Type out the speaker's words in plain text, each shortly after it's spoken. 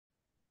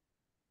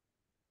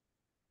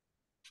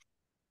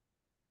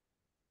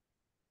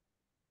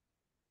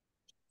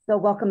So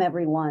welcome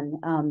everyone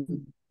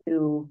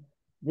to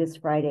this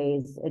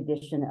Friday's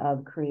edition of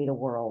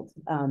CreateAWorld.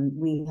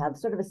 We have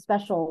sort of a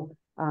special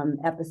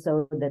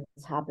episode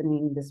that's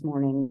happening this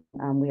morning.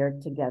 We are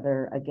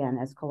together again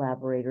as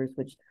collaborators,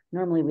 which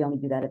normally we only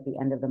do that at the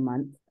end of the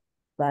month.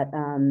 But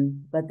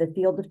the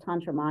field of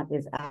Tantra Mat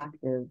is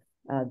active,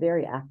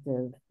 very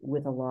active,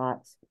 with a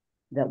lot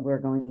that we're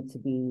going to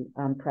be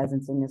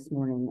presencing this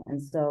morning.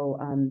 And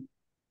so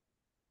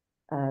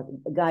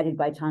guided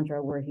by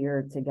Tantra, we're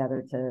here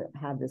together to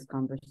have this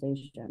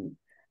conversation.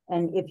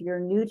 And if you're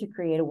new to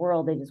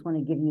CreateAWorld, I just want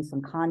to give you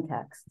some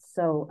context.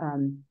 So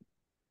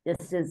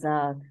this is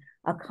a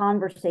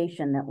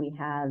conversation that we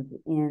have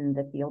in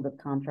the field of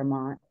Tantra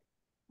Mat,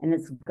 and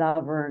it's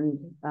governed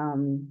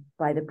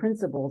by the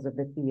principles of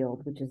the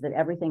field, which is that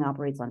everything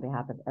operates on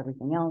behalf of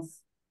everything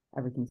else,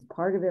 everything's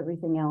part of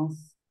everything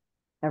else,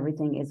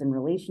 everything is in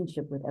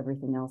relationship with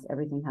everything else,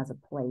 everything has a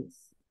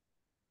place.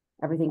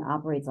 Everything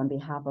operates on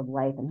behalf of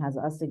life and has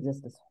us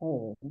exist as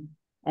whole,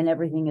 and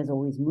everything is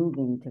always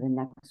moving to the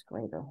next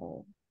greater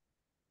whole.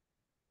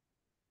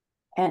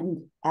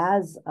 And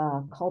as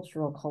a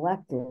cultural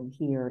collective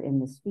here in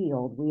this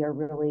field,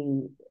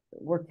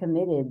 we're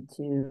committed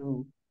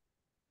to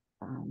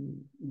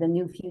the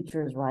new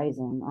futures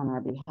rising on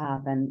our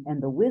behalf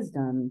and the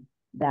wisdom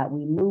that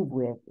we move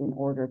with in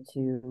order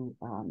to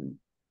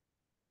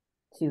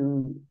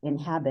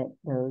inhabit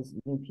those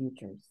new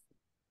futures.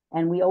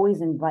 And we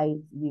always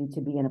invite you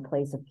to be in a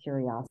place of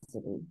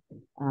curiosity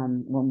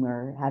when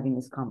we're having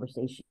this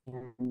conversation.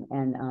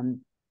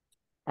 And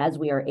as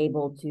we are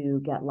able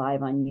to get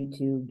live on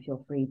YouTube,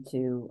 feel free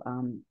to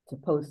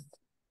post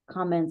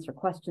comments or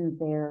questions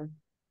there.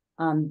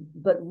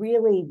 But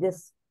really,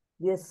 this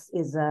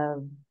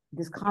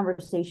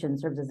conversation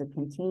serves as a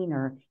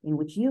container in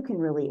which you can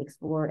really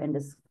explore and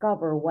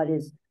discover what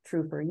is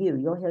true for you.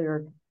 You'll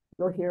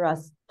hear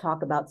us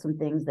talk about some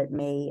things that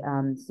may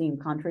seem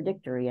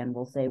contradictory, and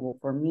we'll say, well,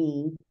 for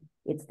me,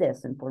 it's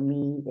this, and for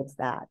me, it's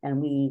that.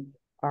 And we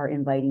are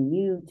inviting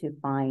you to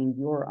find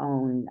your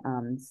own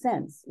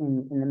sense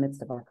in the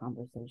midst of our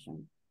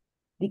conversation,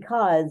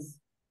 because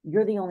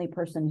you're the only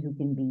person who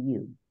can be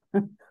you.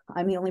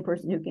 I'm the only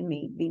person who can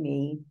be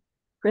me.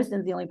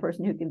 Kristen's the only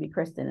person who can be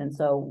Kristen. And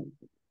so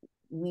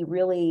we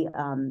really,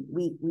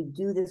 we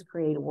do this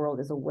CreateAWorld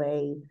as a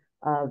way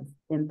of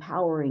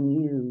empowering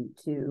you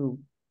to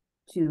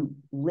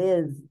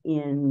live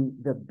in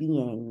the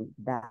being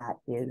that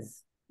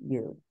is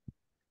you.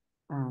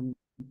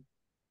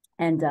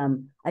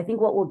 I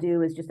think what we'll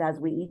do is, just as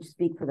we each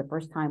speak for the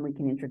first time, we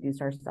can introduce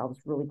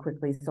ourselves really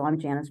quickly. So I'm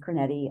Janice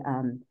Creneti.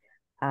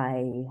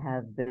 I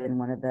have been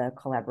one of the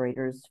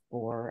collaborators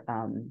for,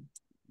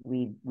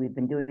 we've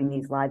been doing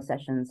these live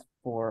sessions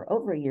for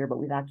over a year, but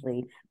we've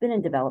actually been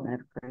in development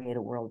of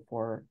CreateAWorld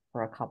for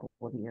a couple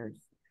of years.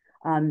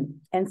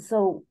 And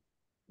so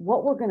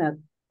what we're going to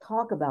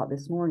talk about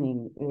this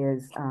morning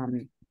is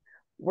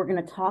we're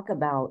going to talk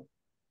about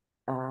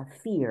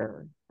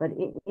fear, but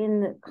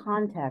in the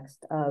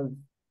context of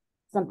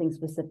something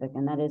specific,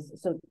 and that is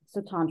so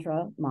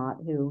Tantra Mat,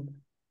 who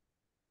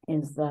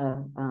is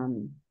the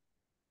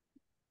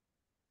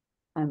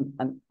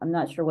I'm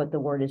not sure what the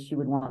word is she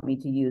would want me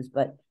to use,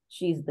 but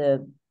she's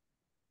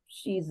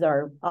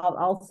our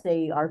I'll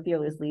say our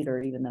fearless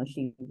leader, even though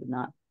she would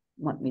not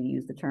want me to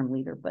use the term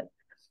leader, but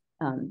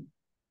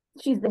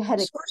she's the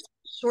head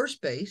source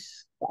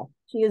base. Yeah,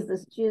 she is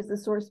the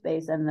source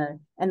base and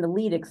the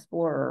lead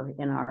explorer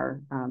in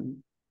our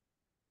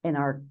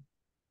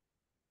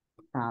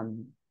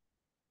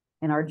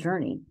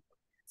journey.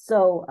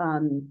 So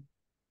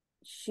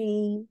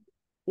she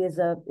is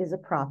a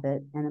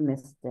prophet and a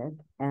mystic,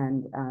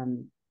 and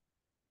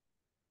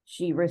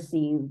she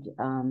received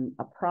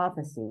a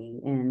prophecy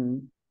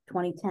in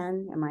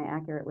 2010. Am I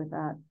accurate with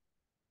that?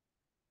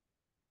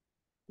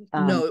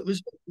 No, it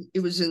was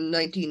in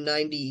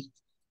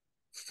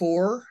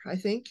 1994, I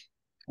think.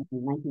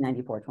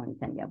 1994,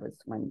 2010, yeah, was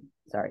when,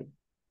 sorry,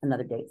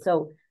 another date.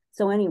 So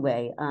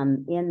anyway,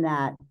 in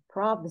that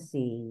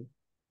prophecy,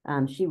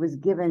 she was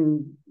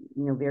given,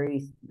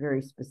 very,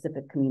 very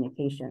specific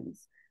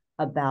communications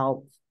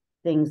about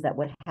things that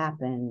would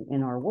happen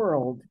in our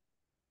world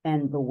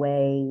and the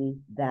way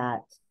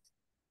that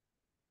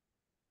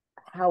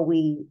how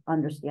we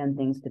understand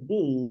things to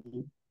be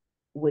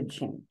would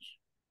change.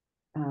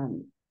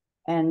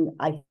 And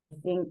I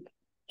think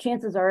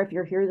chances are, if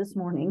you're here this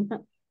morning,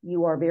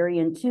 you are very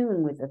in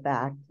tune with the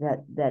fact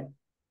that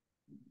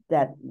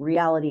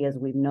reality as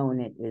we've known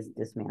it is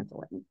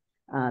dismantling,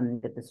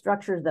 that the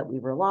structures that we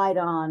relied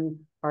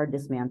on are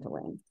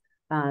dismantling.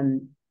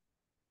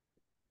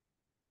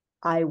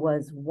 I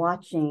was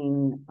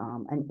watching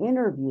an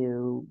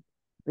interview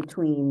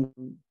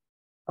between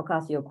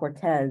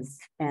Ocasio-Cortez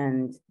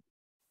and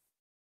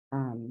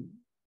Meghan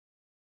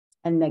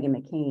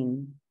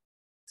McCain.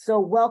 So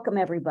welcome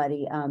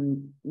everybody.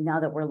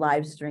 Now that we're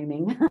live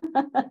streaming,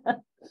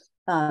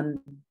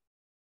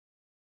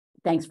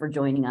 thanks for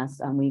joining us.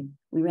 We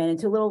ran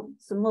into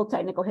some little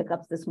technical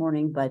hiccups this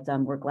morning, but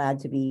we're glad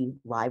to be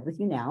live with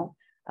you now.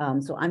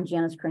 So I'm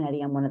Janice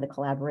Creneti. I'm one of the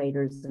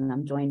collaborators, and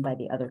I'm joined by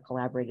the other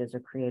collaborators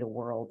of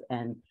CreateAWorld.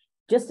 And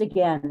just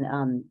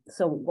again,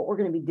 so what we're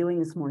going to be doing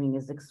this morning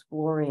is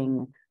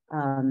exploring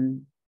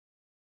the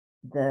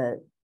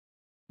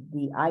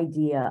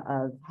idea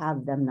of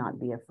have them not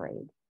be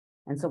afraid.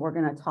 And so we're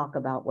going to talk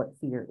about what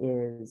fear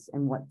is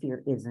and what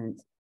fear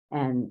isn't,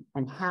 and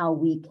how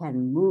we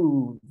can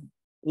move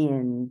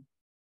in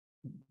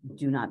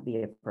do not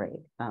be afraid.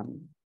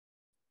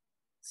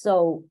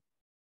 So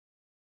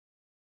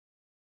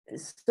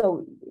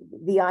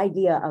the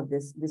idea of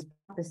this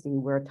prophecy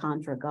where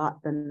Tantra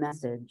got the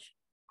message,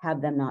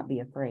 have them not be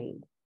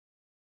afraid,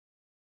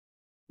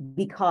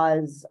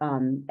 because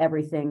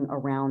everything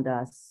around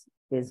us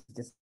is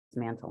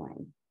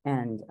dismantling.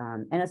 And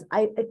as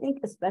I think,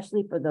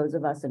 especially for those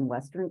of us in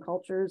Western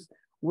cultures,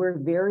 we're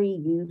very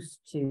used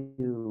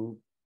to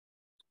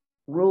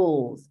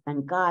rules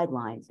and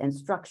guidelines and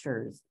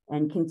structures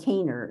and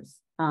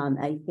containers.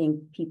 I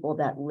think people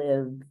that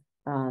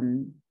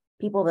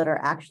are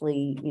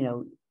actually,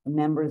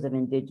 members of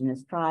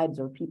indigenous tribes,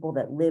 or people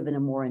that live in a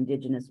more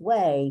indigenous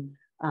way,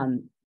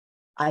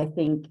 I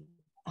think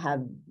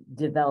have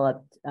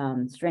developed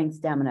strength,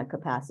 stamina,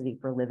 capacity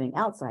for living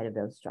outside of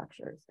those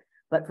structures.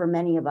 But for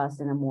many of us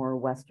in a more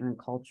Western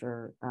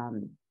culture,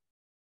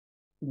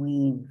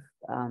 the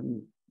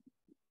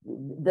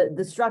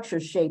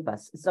structures shape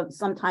us. So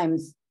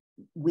sometimes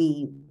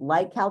we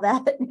like how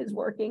that is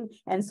working,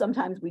 and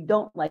sometimes we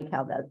don't like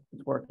how that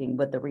is working.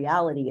 But the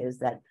reality is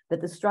that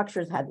the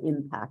structures have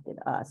impacted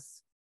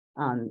us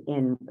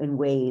in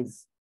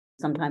ways,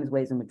 sometimes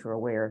ways in which we're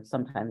aware,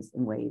 sometimes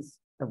in ways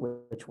of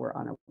which we're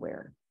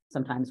unaware,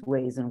 sometimes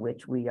ways in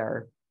which we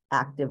are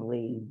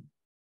actively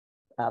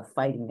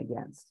fighting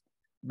against.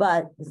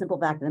 But the simple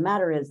fact of the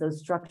matter is those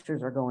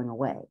structures are going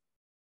away.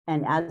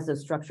 And as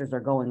those structures are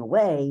going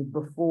away,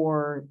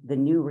 before the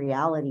new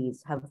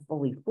realities have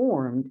fully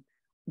formed,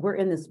 we're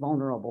in this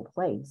vulnerable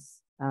place.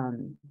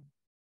 And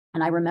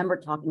I remember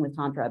talking with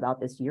Tantra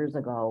about this years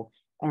ago,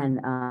 and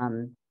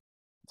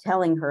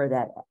telling her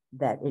that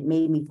it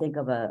made me think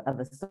of a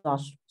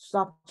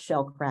soft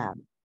shell crab.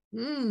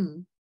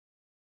 Mm.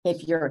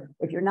 If you're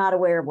not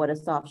aware of what a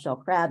soft shell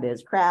crab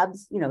is,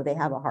 crabs, they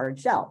have a hard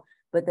shell.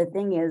 But the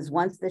thing is,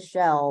 once the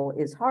shell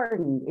is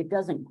hardened, it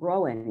doesn't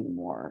grow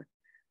anymore.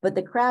 But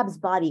the crab's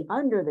body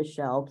under the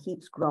shell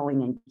keeps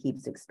growing and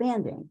keeps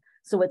expanding.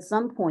 So at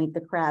some point,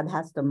 the crab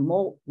has to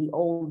molt the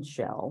old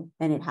shell,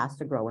 and it has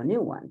to grow a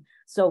new one.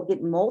 So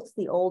it molts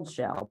the old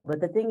shell.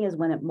 But the thing is,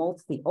 when it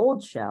molts the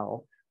old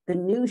shell, the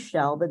new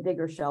shell, the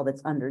bigger shell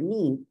that's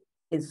underneath,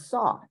 is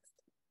soft.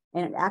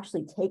 And it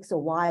actually takes a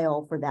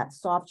while for that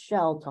soft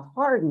shell to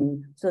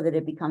harden so that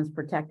it becomes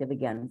protective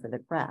again for the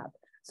crab.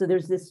 So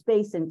there's this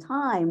space in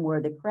time where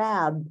the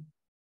crab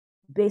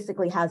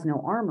basically has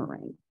no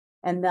armoring,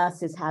 and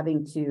thus is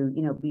having to,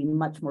 be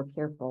much more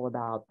careful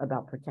about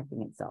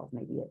protecting itself,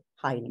 maybe it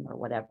hiding or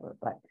whatever.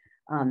 But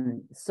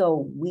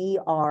so we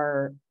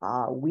are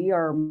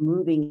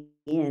moving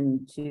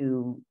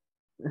into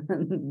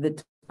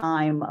the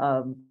time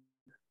of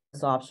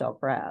soft shell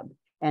crab.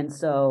 And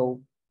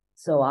so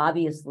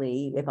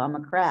obviously, if I'm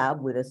a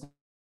crab with a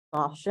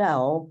soft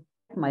shell,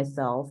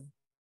 myself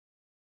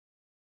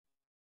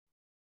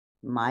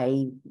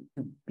might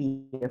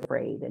be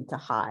afraid and to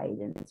hide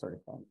and that sort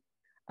of thing.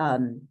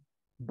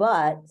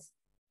 But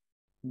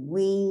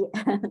we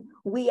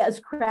as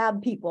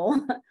crab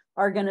people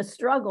are going to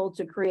struggle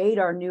to create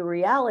our new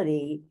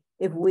reality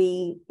if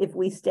we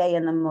stay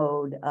in the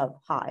mode of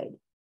hide.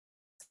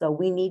 So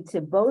we need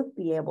to both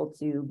be able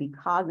to be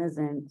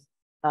cognizant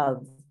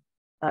of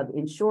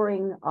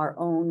ensuring our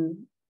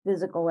own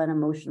physical and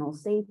emotional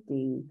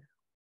safety,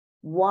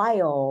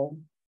 while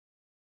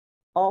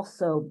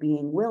also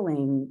being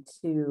willing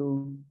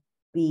to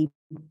be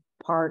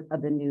part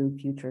of the new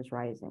futures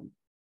rising.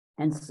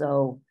 And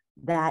so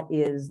that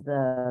is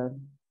I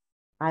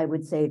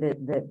would say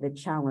the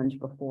challenge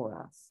before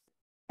us.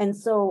 And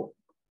so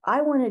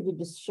I wanted to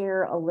just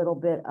share a little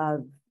bit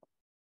of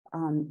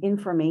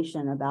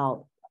information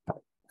about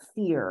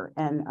fear,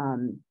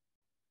 and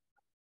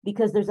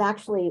because there's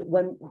actually,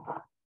 when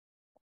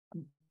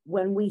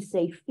we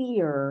say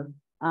fear,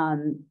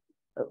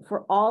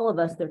 for all of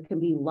us, there can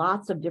be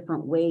lots of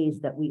different ways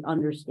that we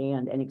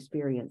understand and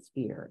experience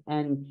fear.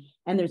 And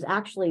there's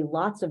actually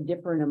lots of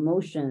different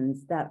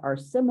emotions that are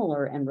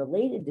similar and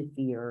related to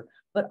fear,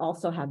 but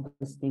also have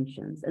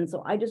distinctions. And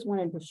so I just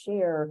wanted to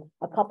share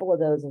a couple of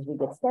those as we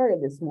get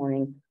started this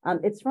morning.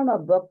 It's from a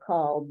book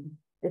called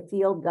The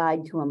Field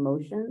Guide to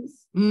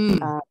Emotions. And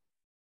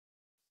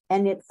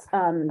it's,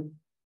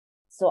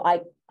 so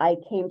I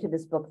came to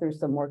this book through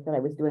some work that I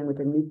was doing with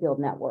the New Field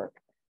Network.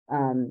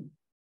 And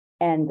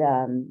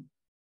the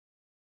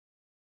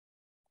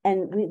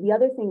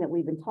other thing that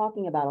we've been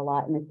talking about a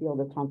lot in the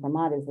field of Tantra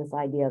Mat is this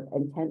idea of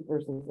intent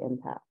versus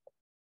impact.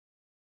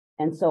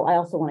 And so I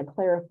also want to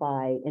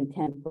clarify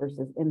intent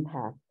versus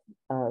impact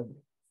of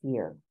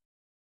fear.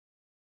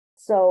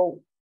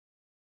 So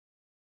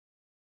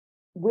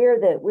where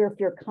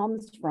fear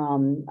comes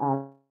from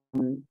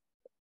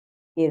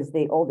is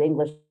the Old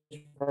English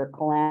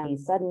calamity,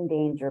 sudden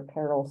danger,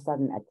 peril,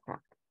 sudden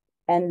attack.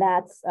 And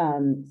that's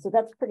so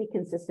that's pretty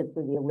consistent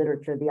through the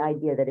literature, the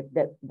idea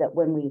that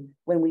when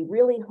we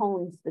really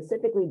hone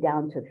specifically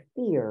down to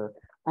fear,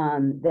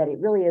 that it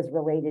really is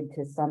related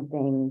to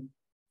something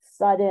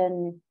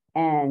sudden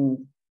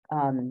and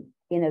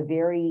in a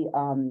very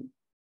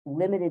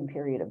limited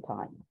period of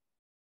time.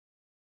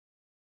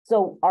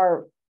 So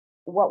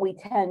what we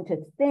tend to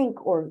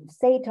think or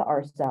say to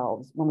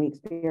ourselves when we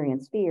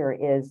experience fear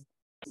is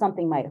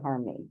something might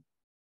harm me.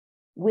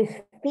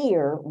 With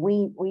fear,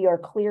 we are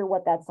clear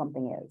what that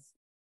something is.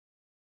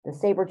 The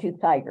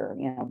saber-toothed tiger,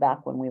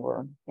 back when we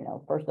were,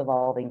 first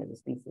evolving as a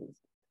species.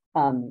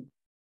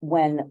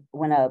 When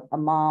a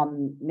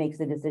mom makes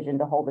a decision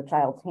to hold a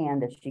child's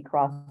hand as she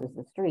crosses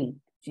the street,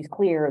 she's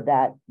clear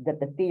that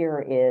the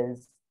fear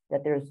is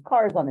that there's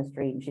cars on the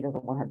street and she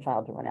doesn't want her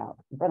child to run out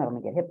in front of them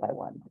and get hit by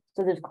one.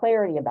 So there's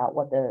clarity about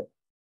what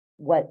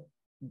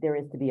there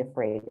is to be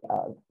afraid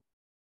of.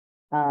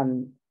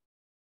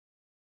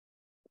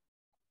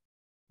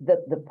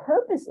 The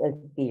purpose of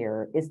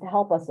fear is to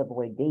help us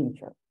avoid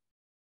danger,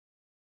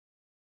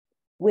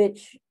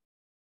 which,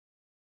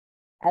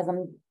 as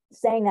I'm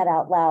saying that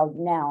out loud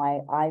now,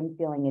 I'm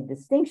feeling a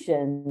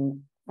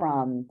distinction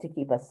from to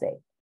keep us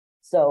safe.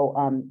 So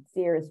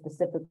fear is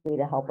specifically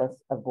to help us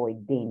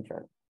avoid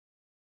danger.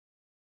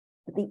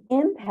 But the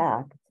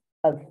impact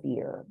of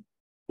fear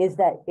is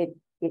that it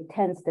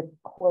tends to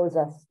close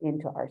us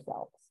into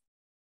ourselves.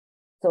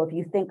 So if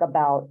you think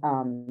about,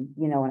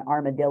 an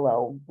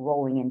armadillo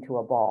rolling into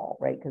a ball,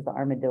 right? Because the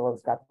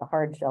armadillo's got the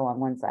hard shell on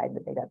one side,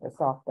 but they got the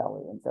soft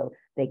belly. And so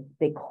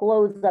they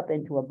close up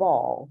into a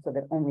ball so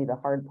that only the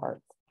hard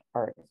parts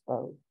are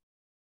exposed.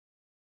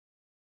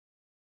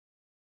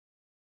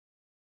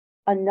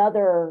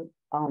 Another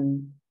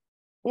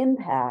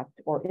impact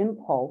or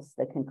impulse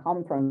that can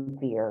come from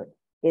fear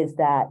is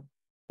that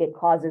it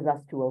causes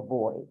us to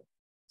avoid.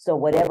 So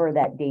whatever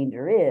that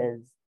danger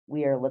is,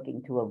 we are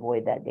looking to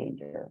avoid that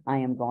danger. I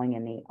am going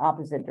in the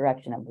opposite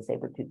direction of the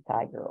saber-toothed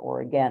tiger.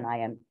 Or again, I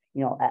am,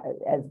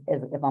 as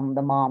if I'm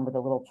the mom with a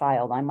little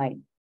child, I might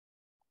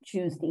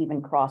choose to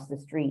even cross the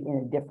street in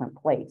a different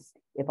place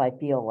if I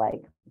feel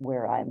like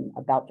where I'm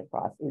about to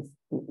cross is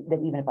that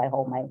even if I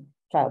hold my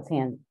child's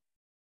hand, it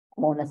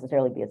won't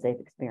necessarily be a safe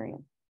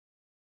experience.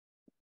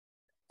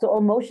 So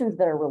emotions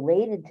that are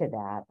related to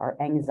that are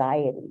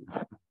anxiety,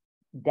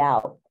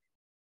 doubt,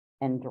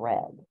 and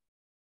dread.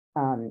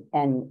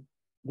 And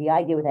the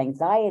idea with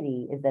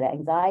anxiety is that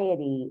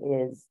anxiety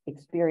is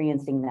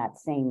experiencing that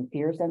same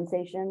fear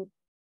sensation,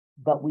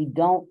 but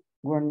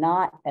we're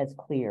not as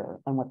clear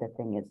on what the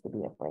thing is to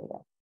be afraid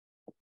of.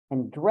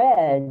 And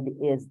dread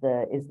is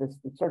the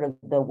sort of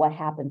the what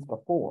happens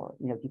before.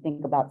 If you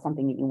think about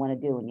something that you want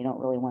to do and you don't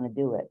really want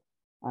to do it,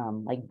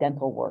 like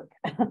dental work,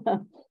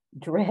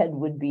 dread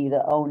would be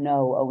the oh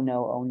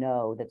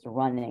no that's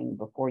running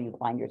before you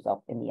find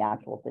yourself in the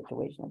actual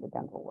situation of the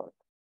dental work.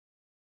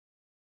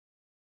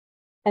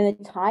 And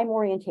the time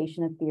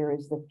orientation of fear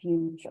is the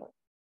future.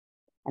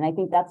 And I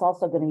think that's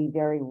also going to be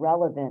very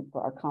relevant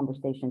for our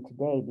conversation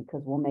today,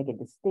 because we'll make a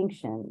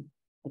distinction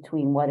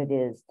between what it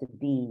is to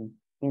be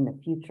in the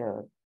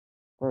future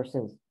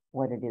versus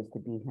what it is to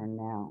be here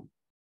now.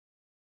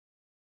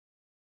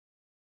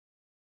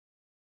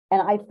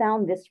 And I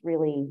found this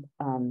really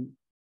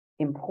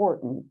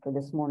important for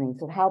this morning.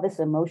 So how this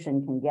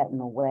emotion can get in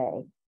the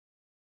way.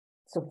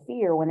 So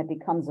fear, when it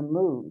becomes a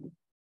mood,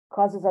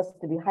 causes us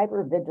to be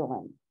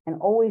hypervigilant and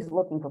always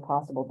looking for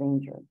possible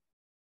danger.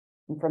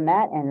 And from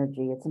that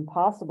energy, it's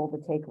impossible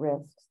to take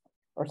risks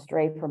or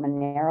stray from a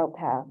narrow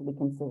path we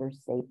consider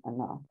safe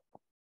enough.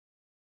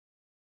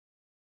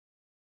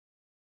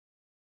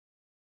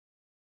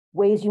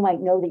 Ways you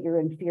might know that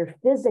you're in fear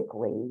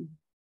physically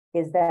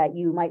is that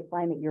you might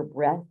find that your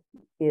breath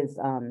is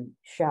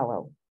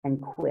shallow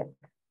and quick.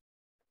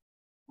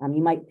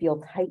 You might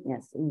feel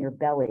tightness in your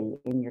belly,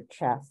 in your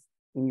chest,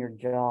 in your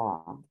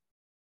jaw.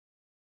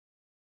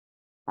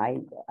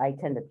 I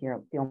tend to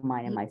feel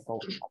mine in my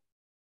soul.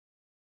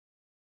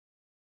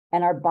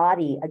 And our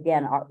body,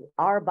 again,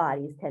 our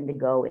bodies tend to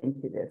go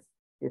into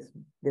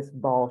this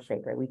ball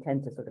shape, right? We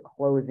tend to sort of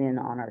close in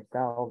on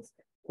ourselves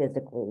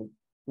physically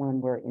when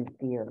we're in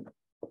fear.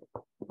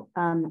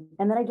 And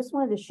then I just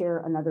wanted to share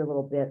another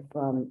little bit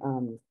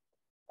from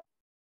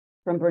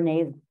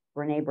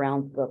Brene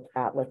Brown's book,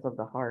 Atlas of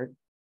the Heart.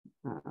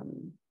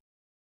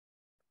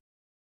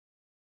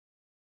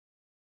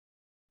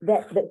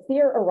 That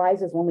fear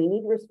arises when we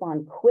need to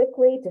respond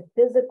quickly to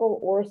physical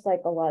or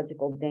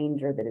psychological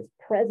danger that is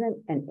present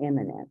and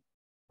imminent.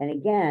 And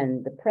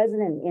again, the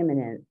present and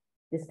imminent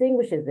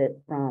distinguishes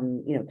it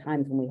from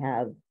times when we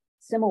have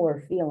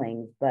similar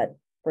feelings, but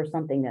for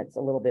something that's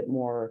a little bit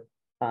more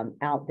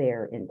out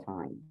there in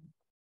time.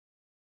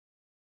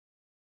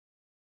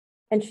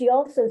 And she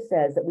also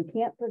says that we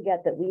can't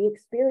forget that we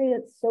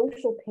experience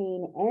social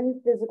pain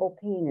and physical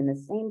pain in the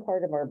same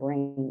part of our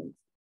brains.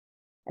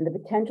 And the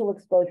potential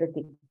exposure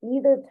to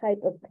either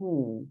type of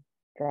pain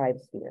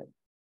drives fear.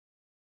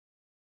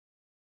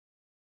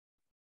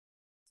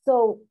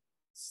 So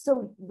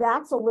So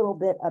that's a little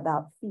bit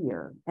about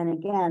fear. And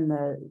again,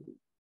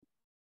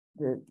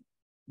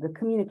 the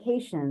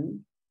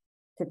communication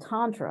to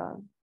Tantra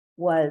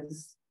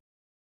was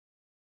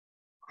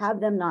have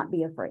them not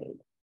be afraid.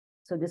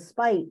 So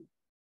despite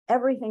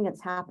everything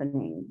that's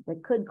happening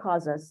that could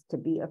cause us to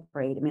be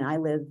afraid. I mean, I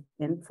live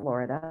in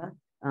Florida.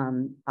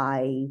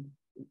 I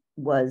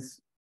was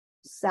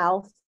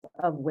south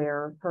of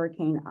where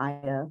Hurricane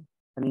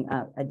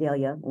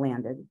Idalia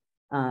landed.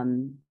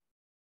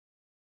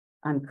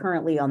 I'm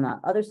currently on the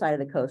other side of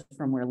the coast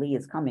from where Lee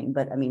is coming,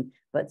 but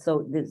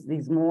so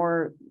these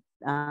more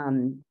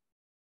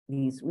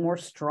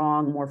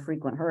strong, more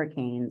frequent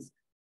hurricanes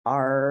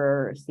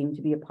seem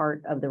to be a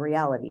part of the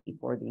reality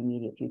for the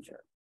immediate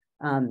future.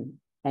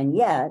 And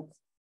yet,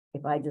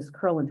 if I just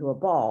curl into a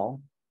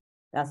ball,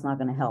 that's not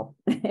going to help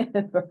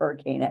if a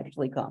hurricane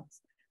actually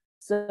comes.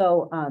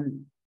 So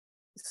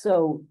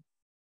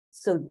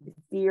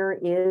fear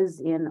is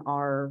in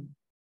our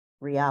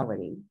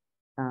reality.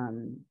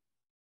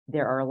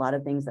 There are a lot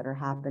of things that are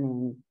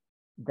happening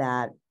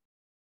that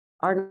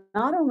are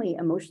not only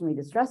emotionally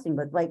distressing,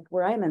 but like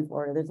where I'm in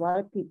Florida, there's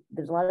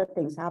a lot of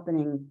things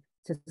happening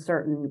to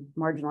certain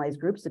marginalized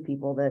groups of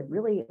people that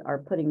really are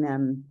putting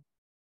them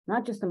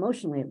not just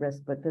emotionally at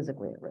risk, but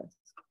physically at risk.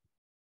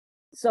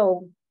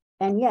 So,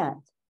 and yet,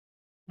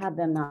 have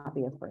them not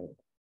be afraid.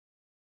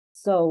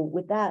 So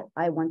with that,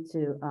 I want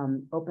to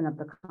open up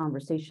the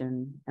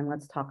conversation and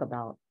let's talk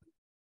about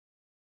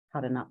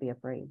how to not be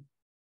afraid.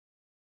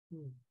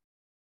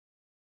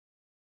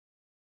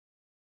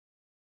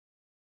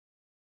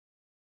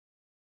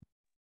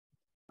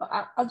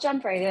 I'll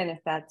jump right in if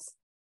that's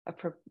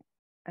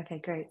okay,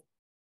 great.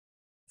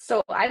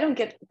 So I don't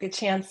get the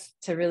chance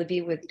to really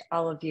be with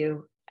all of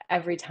you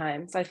every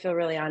time. So I feel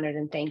really honored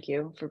and thank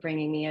you for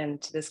bringing me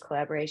into this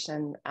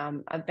collaboration.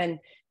 I've been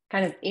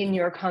kind of in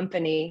your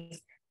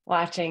company,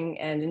 watching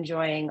and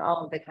enjoying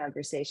all of the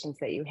conversations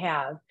that you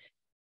have.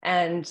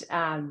 And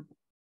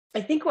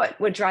I think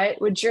what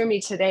drew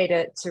me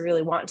today to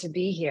really want to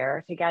be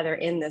here together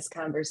in this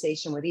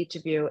conversation with each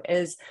of you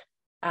is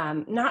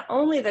not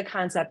only the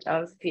concept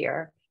of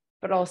fear,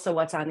 but also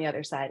what's on the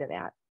other side of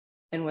that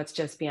and what's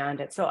just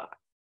beyond it. So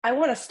I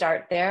want to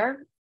start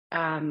there.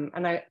 And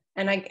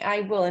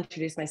I will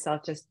introduce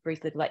myself just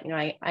briefly to let you know,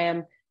 I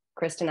am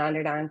Kristen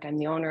Onderdonk. I'm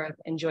the owner of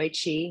Enjoy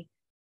Chi.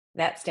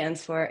 That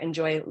stands for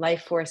Enjoy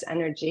Life Force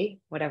Energy,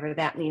 whatever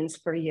that means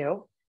for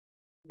you.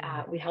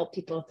 We help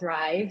people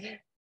thrive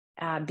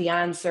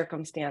beyond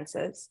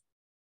circumstances.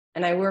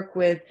 And I work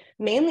with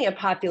mainly a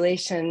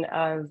population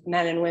of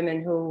men and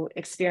women who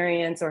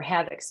experience or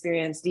have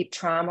experienced deep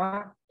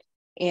trauma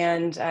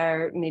and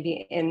are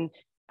maybe in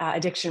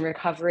addiction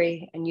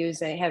recovery and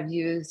have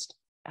used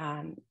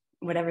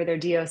whatever their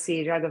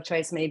DOC, drug of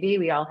choice may be.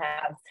 We all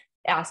have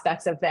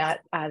aspects of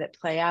that that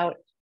play out.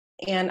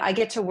 And I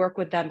get to work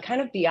with them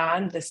kind of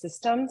beyond the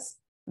systems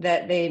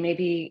that they may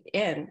be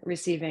in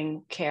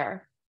receiving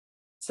care.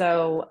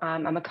 So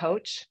I'm a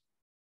coach,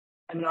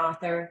 I'm an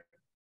author,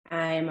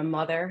 I'm a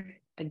mother,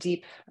 a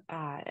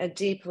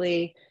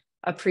deeply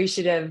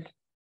appreciative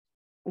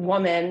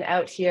woman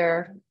out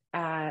here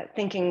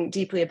thinking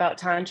deeply about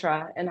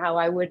Tantra and how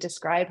I would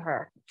describe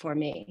her for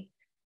me.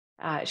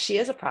 She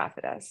is a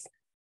prophetess,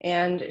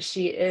 and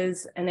she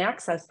is an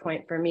access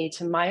point for me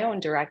to my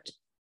own direct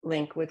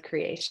link with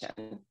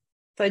creation.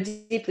 So I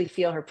deeply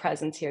feel her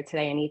presence here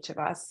today in each of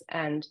us.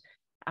 And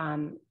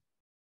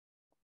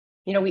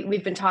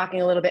we've been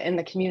talking a little bit in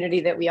the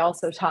community that we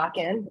also talk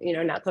in,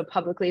 not so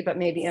publicly, but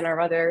maybe in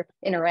our other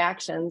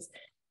interactions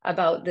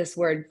about this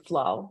word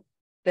flow.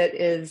 That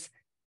is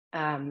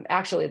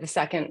actually the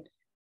second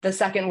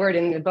word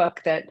in the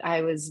book that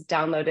I was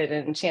downloaded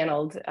and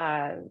channeled.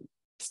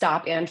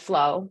 Stop and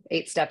Flow,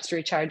 8 Steps to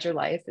Recharge Your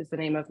Life is the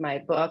name of my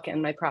book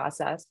and my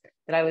process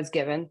that I was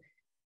given.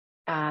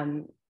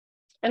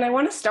 And I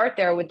want to start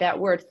there with that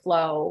word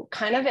flow,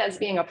 kind of as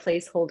being a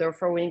placeholder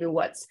for maybe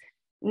what's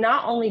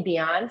not only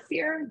beyond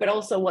fear, but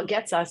also what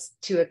gets us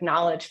to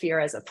acknowledge fear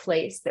as a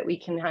place that we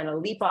can kind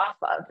of leap off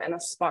of and a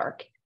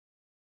spark.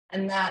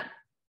 And that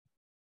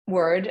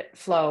word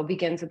flow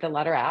begins with the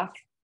letter F.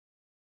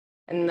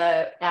 And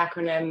the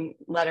acronym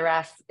letter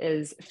F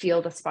is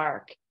Feel the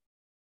Spark.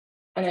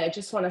 And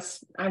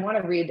I want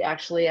to read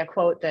actually a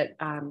quote that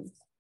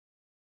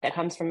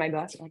comes from my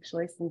book,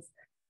 actually, since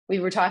we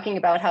were talking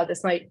about how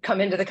this might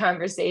come into the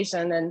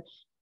conversation. And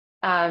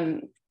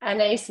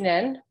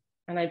Anaisnin,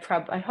 and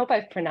I hope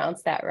I've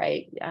pronounced that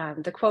right.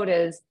 The quote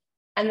is,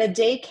 "And the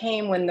day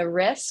came when the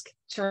risk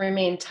to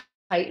remain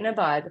tight in a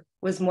bud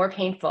was more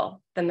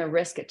painful than the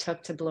risk it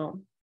took to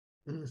bloom."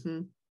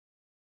 Mm-hmm.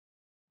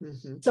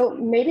 Mm-hmm. So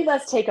maybe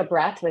let's take a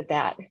breath with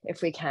that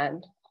if we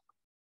can.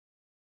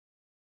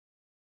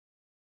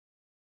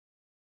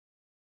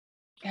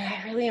 And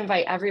I really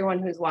invite everyone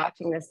who's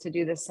watching this to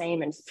do the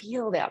same and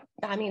feel that.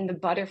 I mean, the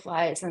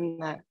butterflies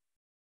and the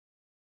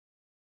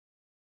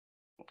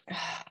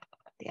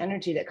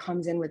energy that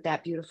comes in with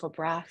that beautiful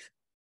breath.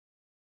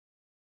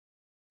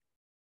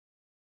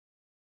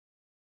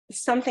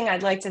 something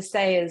I'd like to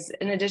say is,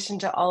 in addition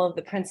to all of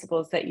the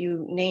principles that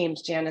you named,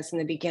 Janice, in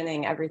the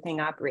beginning,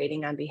 everything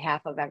operating on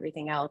behalf of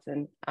everything else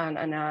and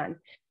on,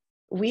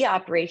 we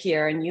operate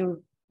here, and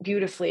you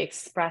beautifully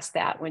express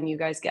that when you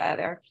guys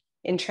gather,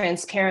 in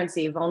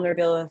transparency,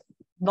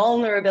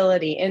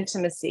 vulnerability,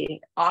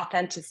 intimacy,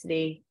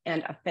 authenticity,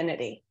 and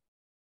affinity.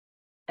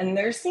 And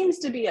there seems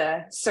to be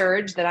a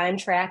surge that I'm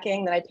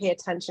tracking, that I pay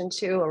attention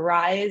to, a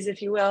rise,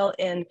 if you will,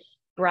 in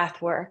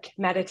breath work,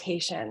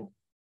 meditation,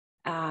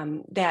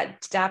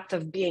 that depth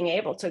of being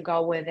able to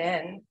go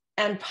within,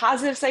 and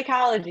positive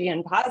psychology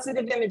and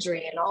positive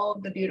imagery and all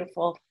of the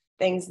beautiful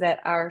things that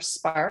are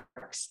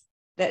sparks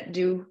that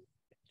do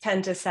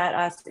tend to set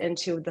us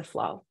into the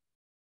flow.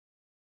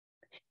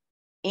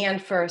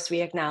 And first,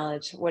 we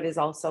acknowledge what is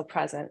also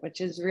present,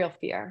 which is real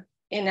fear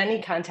in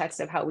any context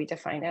of how we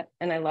define it.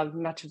 And I love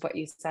much of what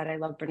you said. I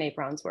love Brene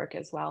Brown's work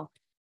as well.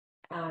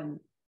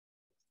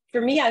 For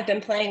me, I've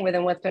been playing with,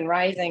 and what's been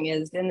rising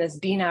is in this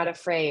Be Not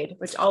Afraid,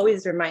 which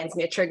always reminds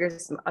me, it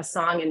triggers a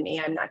song in me.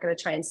 I'm not going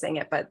to try and sing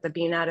it, but the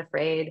Be Not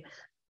Afraid,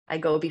 I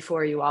go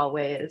before you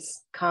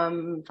always,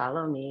 come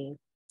follow me.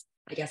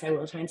 I guess I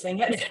will try and sing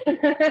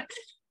it.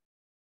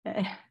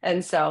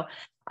 And so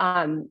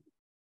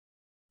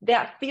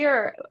that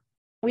fear,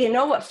 we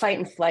know what fight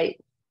and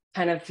flight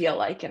kind of feel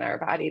like in our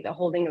body, the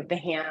holding of the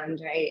hand,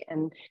 right?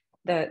 And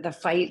the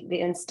fight, the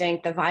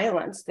instinct, the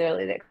violence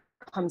really that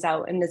comes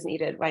out and is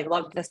needed. I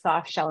love the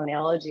soft shell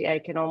analogy. I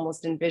can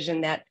almost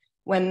envision that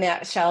when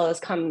that shell is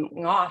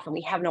coming off and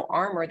we have no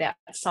armor, that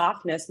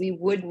softness, we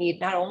would need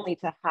not only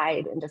to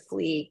hide and to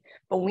flee,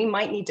 but we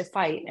might need to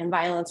fight. And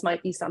violence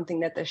might be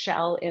something that the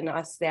shell in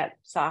us, that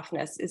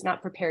softness, is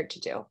not prepared to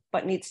do,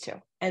 but needs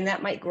to. And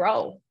that might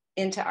grow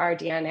into our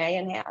DNA,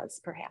 and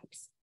has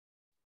perhaps.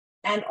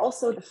 And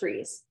also the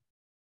freeze.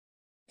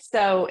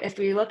 So if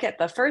we look at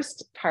the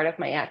first part of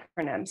my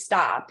acronym,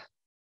 stop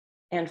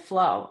and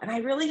flow. And I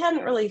really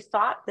hadn't really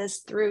thought this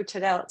through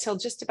today, till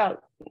just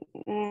about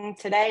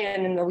today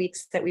and in the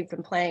weeks that we've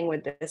been playing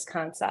with this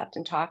concept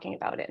and talking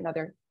about it in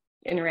other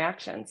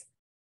interactions.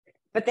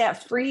 But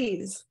that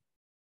freeze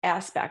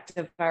aspect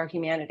of our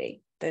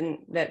humanity, then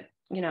that,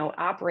 you know,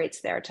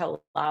 operates there to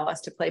allow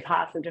us to play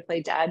possum, to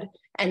play dead,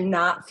 and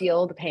not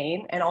feel the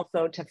pain, and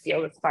also to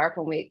feel the spark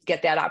when we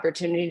get that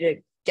opportunity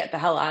to get the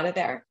hell out of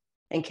there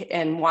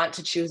and want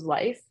to choose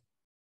life.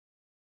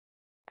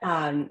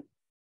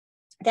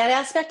 That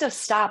aspect of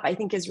stop, I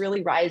think, is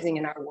really rising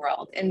in our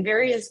world in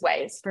various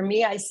ways. For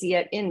me, I see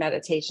it in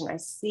meditation. I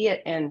see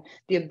it in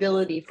the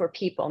ability for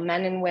people,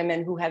 men and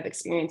women, who have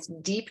experienced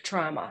deep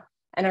trauma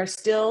and are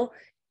still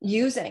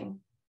using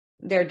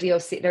their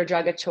DOC, their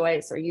drug of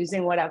choice, or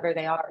using whatever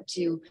they are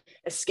to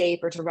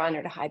escape or to run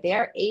or to hide. They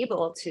are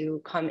able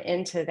to come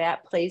into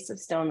that place of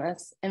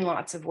stillness in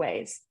lots of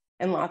ways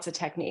and lots of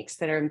techniques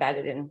that are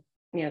embedded in,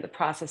 you know, the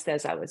process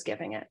as I was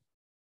giving it.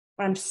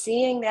 But I'm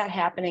seeing that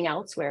happening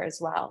elsewhere as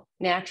well,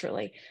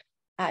 naturally.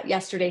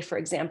 Yesterday, for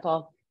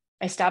example,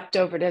 I stopped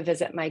over to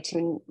visit my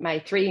two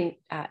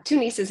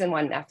nieces and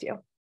one nephew,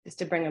 just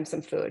to bring them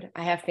some food.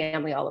 I have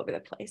family all over the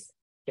place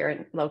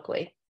here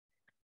locally.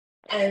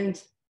 And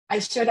I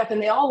showed up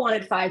and they all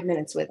wanted 5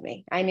 minutes with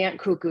me. I'm Aunt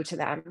Cuckoo to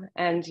them.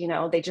 And, you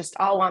know, they just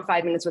all want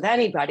 5 minutes with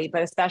anybody,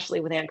 but especially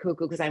with Aunt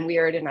Cuckoo, because I'm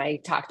weird and I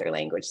talk their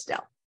language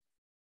still.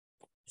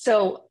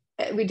 So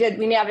we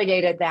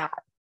navigated that.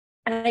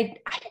 And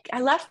I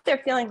left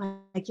there feeling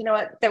like, you know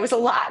what, there was a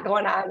lot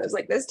going on. There was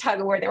like this tug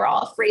of war. They were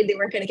all afraid they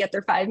weren't going to get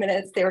their 5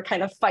 minutes. They were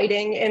kind of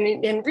fighting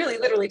and really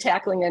literally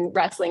tackling and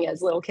wrestling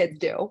as little kids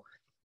do.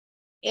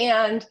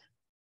 And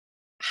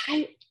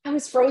I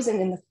was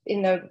frozen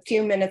in the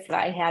few minutes that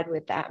I had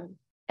with them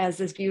as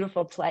this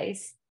beautiful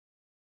place.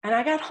 And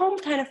I got home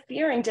kind of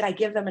fearing, did I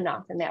give them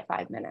enough in that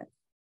 5 minutes?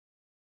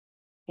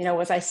 You know,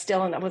 was I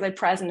still enough? Was I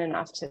present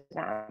enough to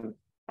them?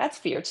 That's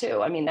fear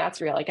too. I mean,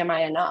 that's real. Like, am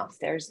I enough?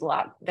 There's a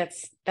lot,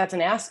 that's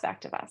an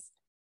aspect of us.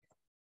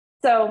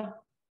 So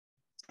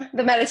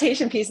the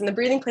meditation piece and the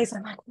breathing place,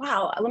 I'm like,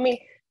 wow, let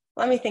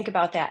me think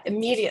about that.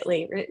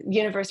 Immediately,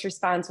 universe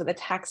responds with a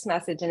text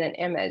message and an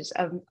image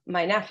of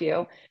my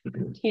nephew.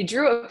 He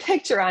drew a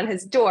picture on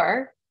his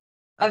door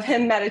of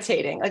him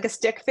meditating, like a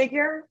stick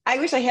figure. I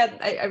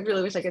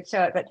really wish I could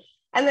show it, but,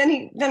 and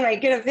then I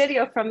get a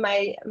video from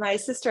my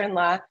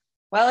sister-in-law,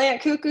 well,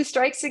 Aunt Cuckoo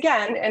strikes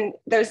again. And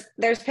there's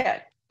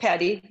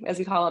Patty, as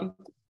we call him,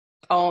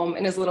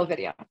 in his little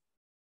video.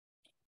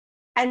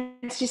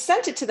 And she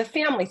sent it to the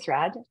family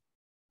thread.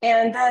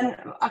 And then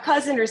a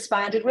cousin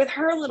responded with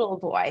her little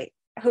boy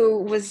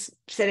who was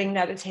sitting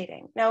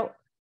meditating. Now,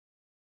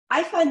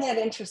 I find that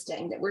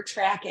interesting that we're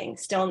tracking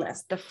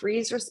stillness. The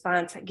freeze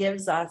response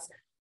gives us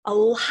a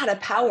lot of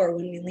power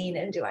when we lean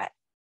into it.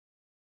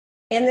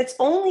 And it's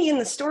only in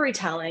the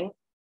storytelling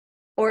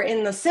or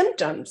in the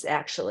symptoms,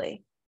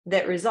 actually,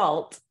 that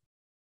result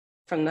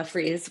from the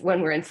freeze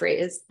when we're in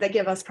freeze that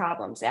give us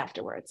problems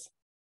afterwards.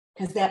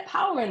 Because that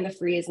power in the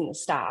freeze and the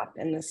stop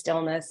and the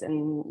stillness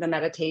and the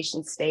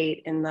meditation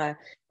state and the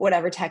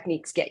whatever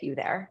techniques get you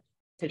there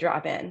to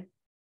drop in,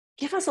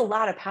 give us a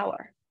lot of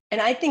power.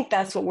 And I think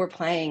that's what we're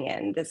playing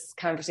in this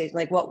conversation.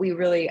 Like what we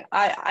really,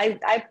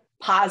 I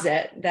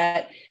posit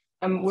that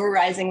we're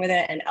rising with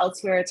it, and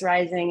elsewhere it's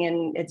rising,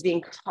 and it's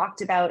being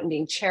talked about and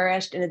being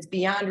cherished, and it's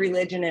beyond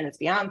religion, and it's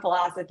beyond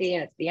philosophy,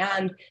 and it's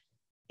beyond,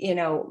 you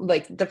know,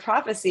 like the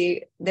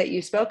prophecy that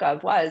you spoke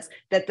of was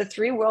that the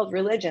 3 world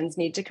religions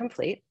need to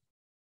complete,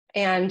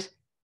 and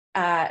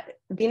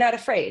be not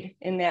afraid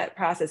in that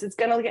process. It's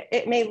going to,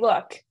 it may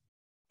look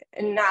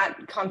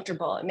not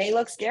comfortable. It may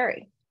look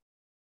scary,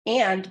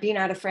 and be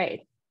not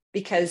afraid,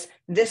 because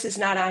this is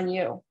not on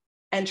you,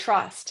 and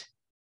trust,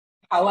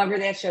 however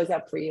that shows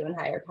up for you in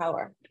higher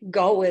power.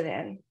 Go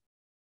within,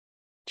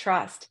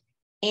 trust.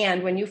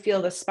 And when you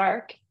feel the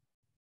spark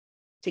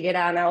to get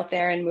on out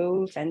there and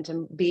move and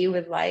to be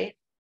with light,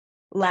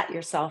 let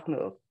yourself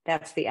move.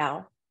 That's the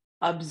L.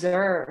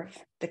 Observe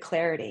the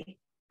clarity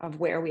of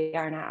where we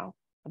are now.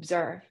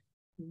 Observe.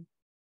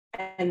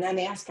 And then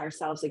ask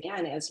ourselves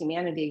again, as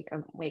humanity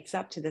wakes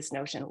up to this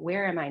notion,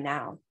 where am I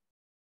now?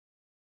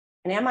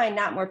 And am I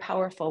not more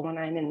powerful when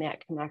I'm in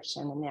that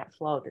connection and that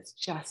flow that's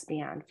just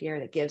beyond fear,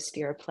 that gives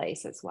fear a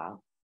place as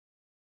well?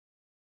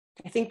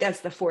 I think that's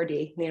the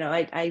 4D. You know,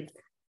 I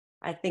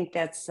think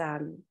that's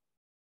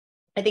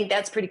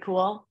pretty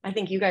cool. I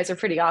think you guys are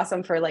pretty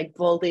awesome for like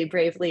boldly,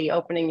 bravely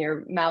opening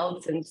your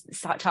mouths and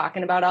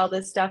talking about all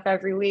this stuff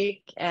every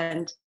week.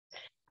 And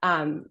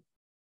I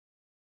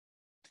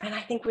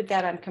think with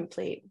that, I'm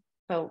complete.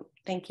 So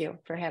thank you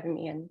for having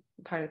me and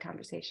part of the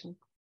conversation.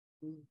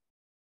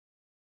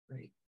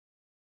 Great.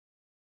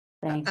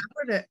 Thanks.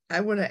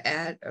 I want to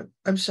add,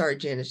 I'm sorry,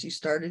 Janice, you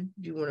started.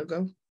 Do you want to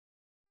go?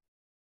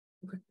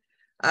 Okay.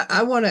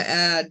 I want to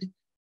add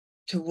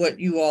to what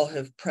you all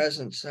have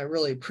presenced. I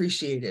really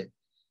appreciate it.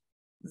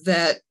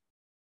 That,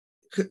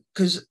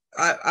 because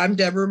I'm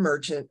Deborah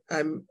Merchant.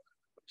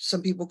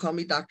 Some people call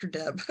me Dr.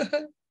 Deb.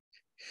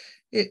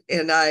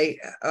 And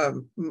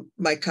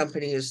my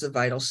company is the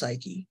Vital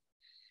Psyche.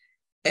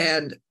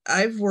 And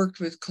I've worked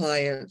with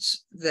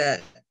clients that,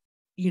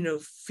 you know,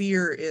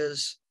 fear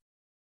is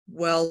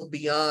well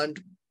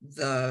beyond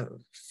the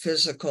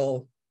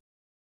physical,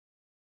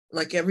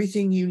 like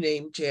everything you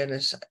named,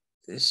 Janice,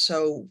 is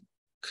so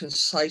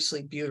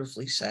concisely,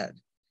 beautifully said.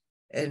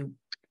 And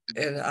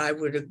I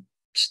would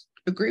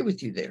agree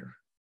with you there.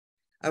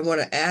 I want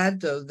to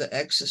add, though, the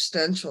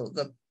existential,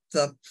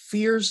 the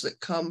fears that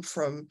come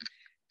from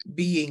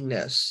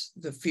beingness,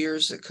 the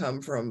fears that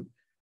come from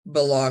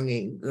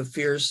belonging, the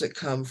fears that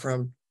come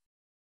from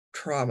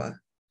trauma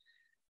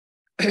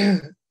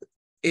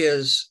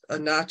is a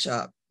notch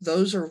up.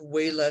 Those are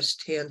way less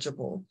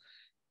tangible.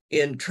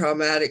 In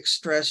traumatic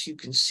stress, you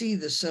can see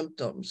the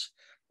symptoms,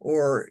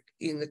 or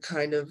in the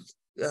kind of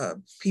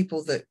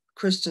people that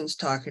Kristen's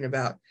talking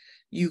about,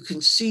 you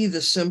can see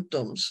the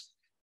symptoms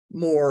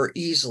more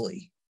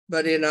easily.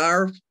 But in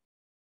our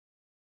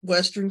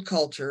Western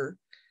culture,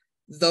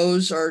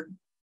 those are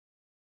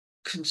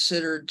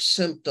considered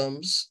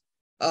symptoms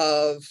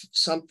of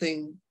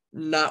something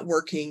not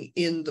working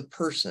in the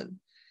person.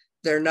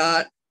 They're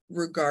not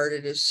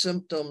regarded as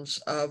symptoms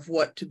of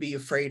what to be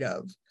afraid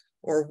of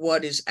or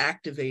what is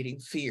activating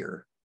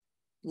fear,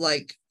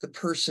 like the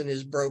person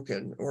is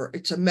broken, or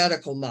it's a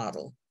medical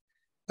model,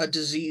 a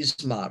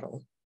disease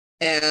model.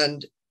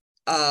 And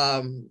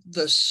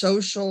the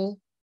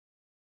social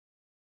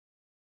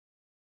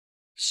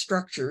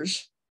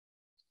structures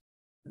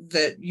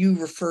that you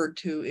referred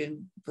to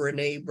in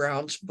Brene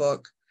Brown's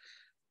book,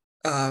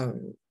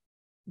 the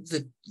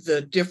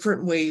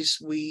different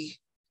ways we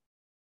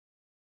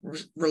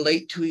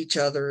relate to each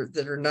other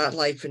that are not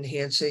life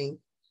enhancing.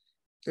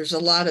 There's a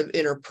lot of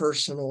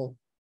interpersonal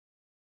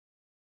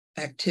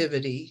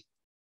activity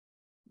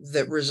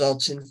that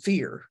results in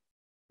fear,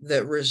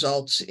 that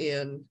results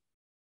in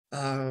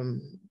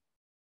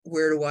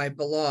where do I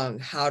belong?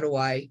 How do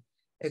I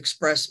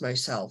express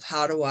myself?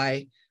 How do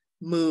I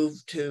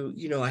move to,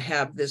 you know, I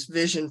have this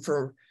vision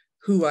for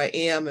who I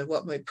am and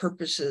what my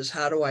purpose is.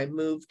 How do I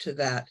move to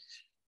that?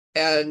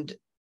 And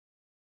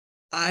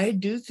I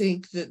do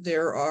think that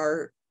there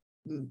are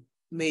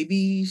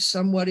maybe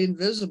somewhat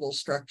invisible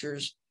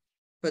structures,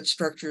 but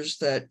structures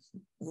that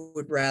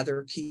would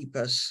rather keep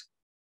us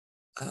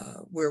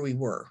where we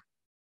were.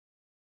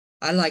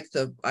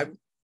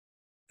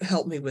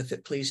 Help me with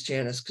it, please,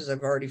 Janice, because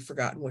I've already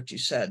forgotten what you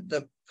said.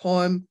 The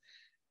poem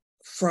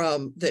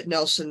that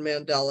Nelson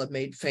Mandela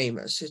made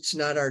famous, it's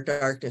not our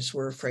darkness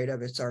we're afraid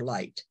of, it's our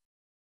light.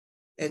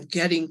 And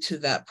getting to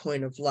that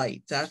point of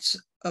light,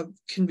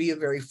 can be a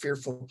very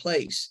fearful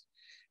place.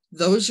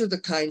 Those are the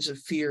kinds of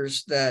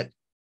fears that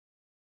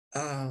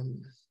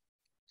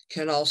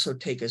can also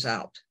take us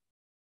out.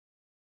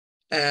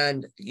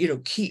 And, you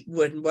know,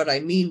 what I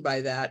mean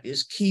by that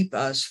is keep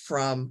us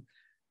from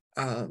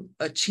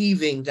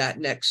achieving that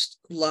next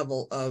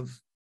level of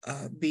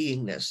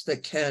beingness,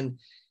 that can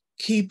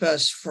keep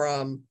us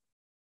from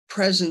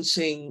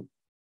presencing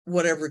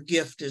whatever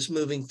gift is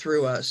moving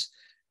through us.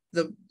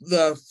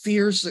 The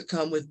fears that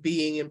come with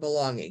being and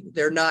belonging,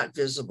 they're not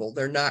visible,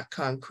 they're not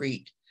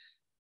concrete,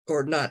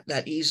 or not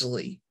that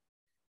easily.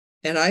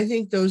 And I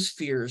think those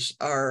fears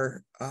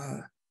are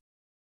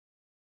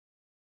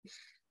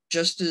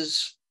just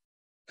as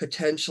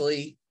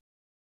potentially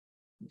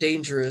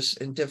dangerous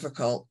and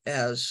difficult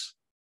as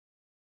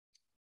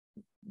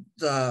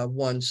the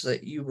ones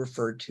that you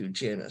referred to,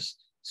 Janice.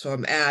 So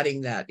I'm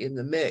adding that in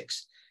the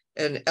mix.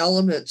 And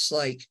elements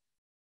like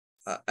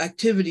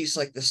activities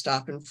like the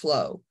stop and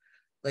flow,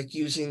 like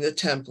using the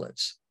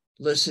templates,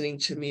 listening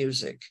to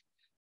music,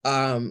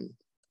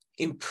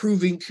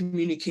 improving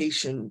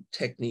communication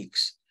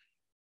techniques,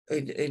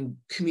 and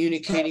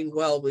communicating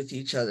well with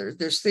each other.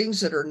 There's things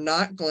that are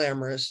not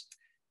glamorous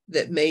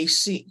that may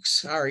seem,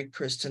 sorry,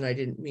 Kristen, I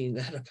didn't mean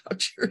that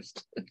about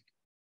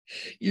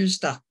your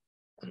stop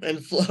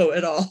and flow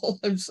at all.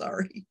 I'm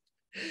sorry.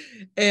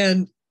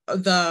 And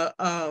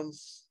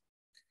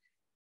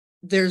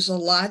there's a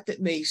lot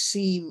that may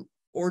seem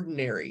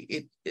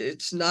ordinary.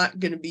 It's not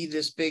going to be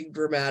this big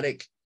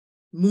dramatic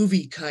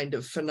movie kind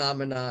of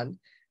phenomenon,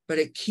 but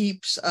it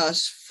keeps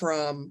us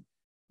from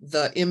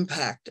the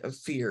impact of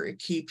fear. It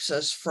keeps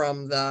us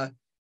from the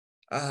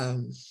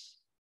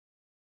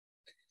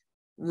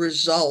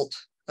result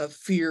of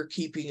fear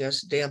keeping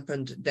us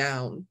dampened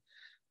down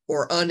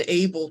or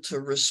unable to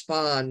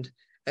respond.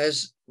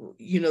 As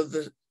you know,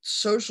 the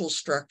social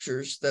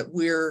structures that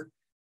we're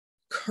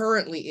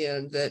currently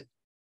in, that,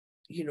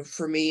 you know,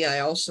 for me,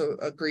 I also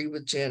agree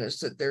with Janice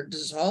that they're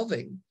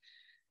dissolving,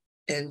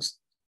 and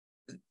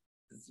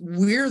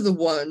we're the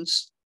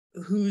ones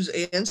whose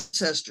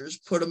ancestors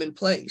put them in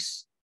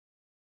place.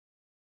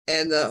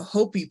 And the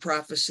Hopi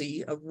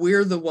prophecy of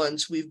we're the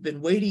ones we've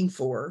been waiting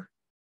for,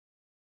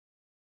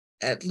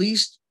 at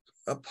least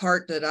a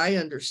part that I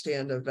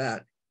understand of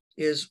that,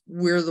 is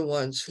we're the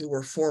ones who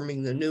are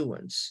forming the new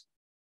ones.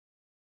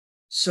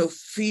 So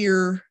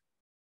fear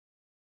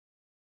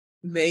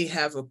may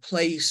have a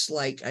place,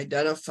 like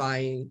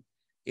identifying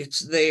it's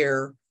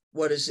there.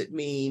 What does it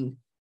mean?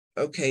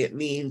 Okay, it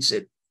means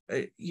it,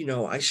 you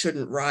know, I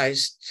shouldn't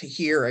rise to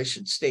here. I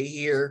should stay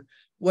here,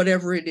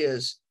 whatever it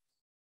is.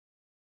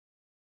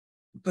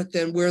 But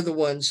then we're the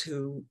ones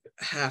who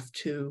have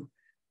to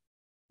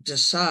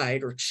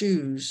decide or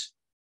choose,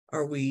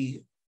 are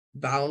we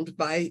bound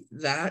by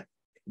that,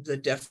 the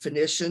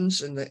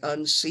definitions and the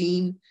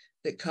unseen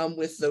that come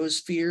with those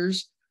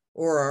fears,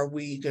 or are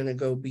we going to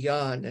go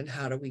beyond, and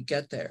how do we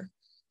get there?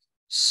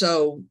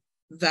 So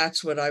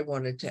that's what I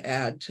wanted to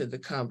add to the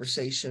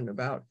conversation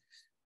about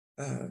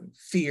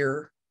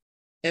fear.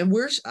 And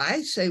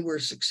I say we're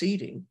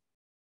succeeding.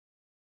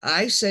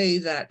 I say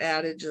that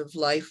adage of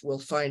life will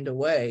find a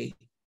way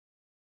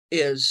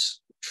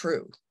is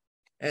true,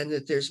 and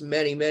that there's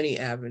many, many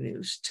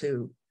avenues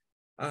to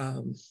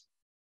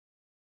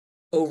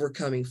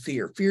overcoming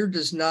fear. Fear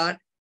does not,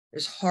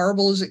 as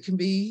horrible as it can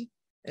be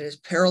and as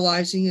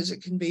paralyzing as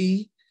it can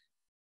be,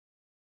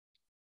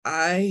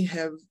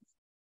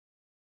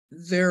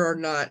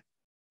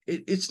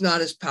 it's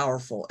not as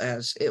powerful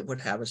as it would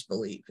have us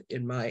believe,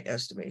 in my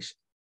estimation.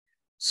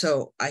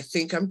 So I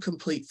think I'm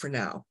complete for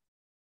now.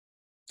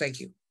 Thank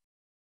you.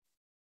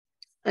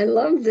 I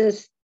love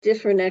this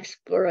different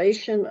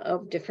exploration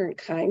of different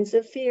kinds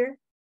of fear.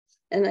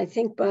 And I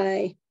think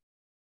by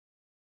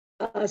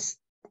us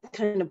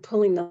kind of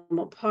pulling them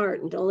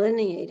apart and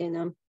delineating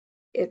them,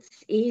 it's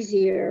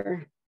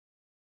easier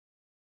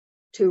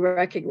to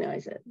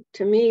recognize it.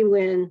 To me,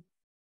 when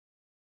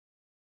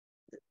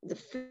the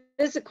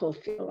physical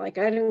fear, like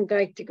I don't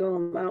like to go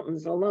in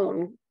mountains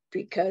alone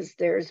because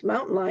there's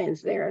mountain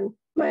lions there, and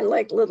my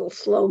like little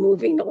slow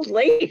moving old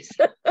ladies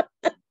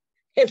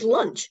at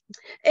lunch.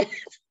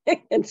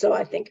 And so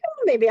I think,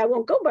 oh, maybe I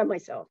won't go by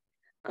myself.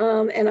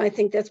 And I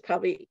think that's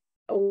probably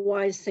a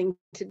wise thing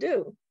to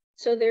do.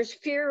 So there's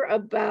fear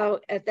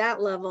about at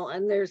that level,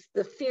 and there's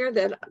the fear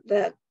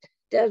that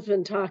Deb's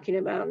been talking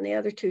about and the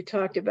other two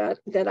talked about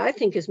that I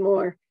think is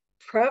more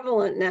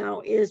prevalent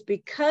now, is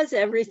because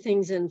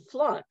everything's in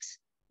flux.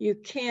 We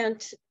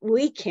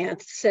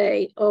can't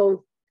say,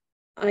 oh,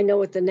 I know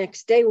what the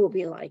next day will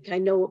be like. I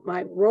know what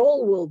my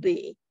role will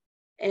be.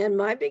 And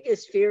my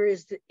biggest fear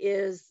is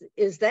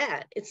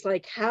that it's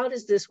like, how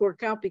does this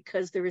work out?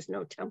 Because there is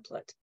no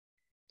template.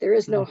 There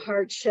is no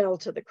hard shell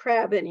to the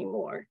crab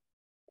anymore.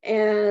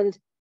 And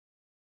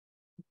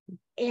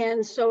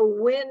so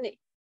when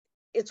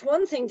it's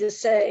one thing to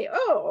say,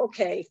 oh,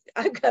 okay,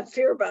 I've got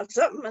fear about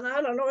something and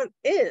I don't know what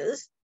it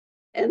is.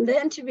 And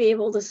then to be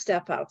able to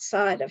step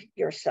outside of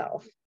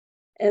yourself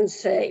and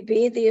say,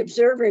 be the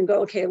observer and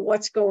go, okay,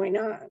 what's going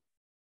on?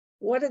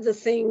 What are the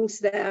things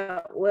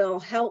that will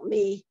help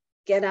me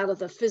get out of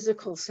the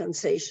physical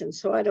sensation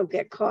so I don't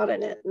get caught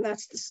in it? And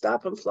that's the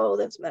stop and flow,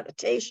 that's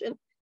meditation.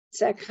 It's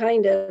that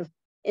kind of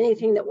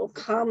anything that will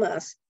calm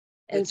us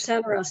and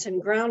center us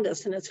and ground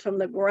us. And it's from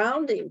the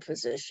grounding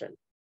position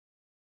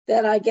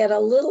that I get a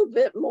little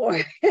bit more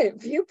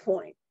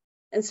viewpoint.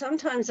 And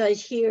sometimes I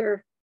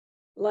hear,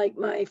 like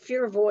my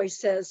fear voice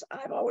says,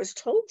 I've always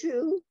told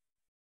you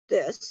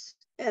this,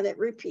 and it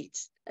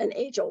repeats an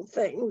age-old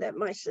thing that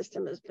my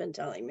system has been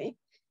telling me.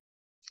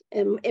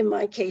 And in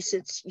my case,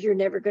 it's you're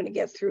never going to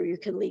get through. You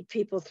can lead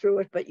people through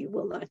it, but you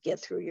will not get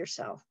through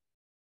yourself.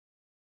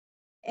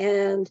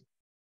 And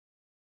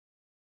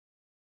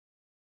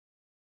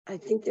I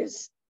think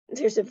there's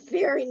there's a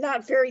very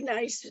not very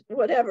nice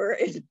whatever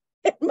in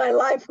my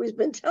life who's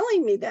been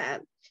telling me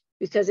that,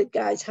 because it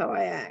guides how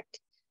I act.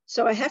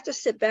 So I have to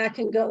sit back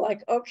and go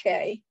like,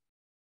 okay,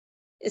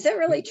 is that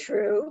really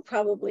true?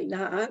 Probably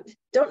not.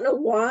 Don't know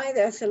why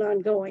that's an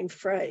ongoing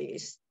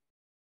phrase,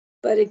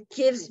 but it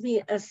gives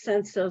me a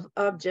sense of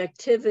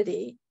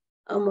objectivity,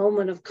 a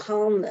moment of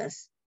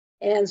calmness.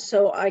 And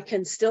so I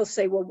can still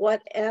say, well,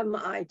 what am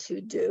I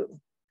to do?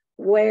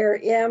 Where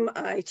am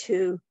I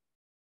to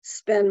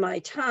spend my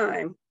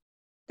time?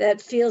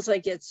 That feels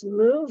like it's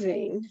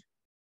moving.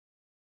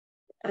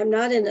 I'm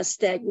not in a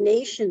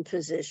stagnation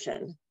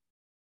position,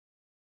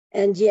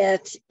 and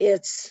yet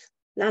it's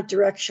not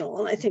directional.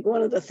 And I think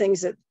one of the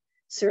things that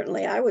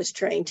certainly I was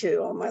trained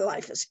to all my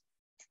life is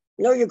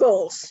know your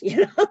goals,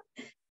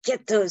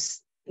 get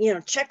those,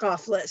 check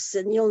off lists,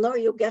 and you'll know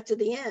you'll get to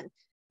the end.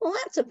 Well,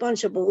 that's a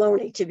bunch of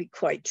baloney to be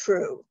quite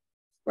true,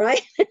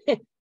 right?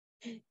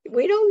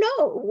 We don't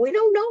know. We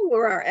don't know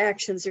where our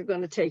actions are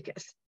going to take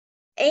us.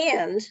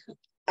 And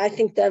I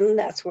think then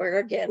that's where,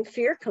 again,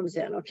 fear comes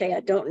in. Okay, I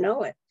don't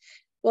know it.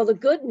 Well, the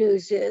good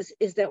news is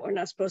that we're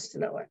not supposed to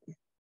know it.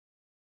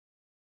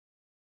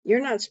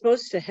 You're not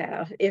supposed to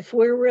have, if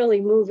we're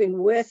really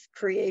moving with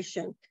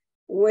creation,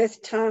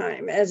 with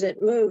time as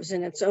it moves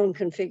in its own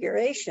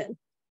configuration,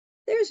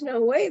 there's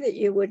no way that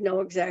you would know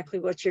exactly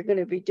what you're going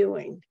to be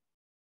doing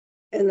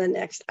in the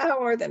next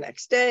hour, the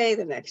next day,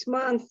 the next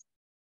month.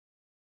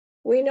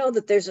 We know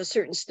that there's a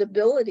certain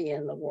stability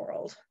in the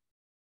world.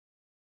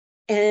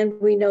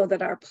 And we know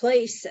that our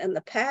place and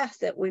the path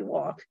that we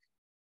walk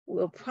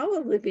will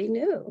probably be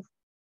new.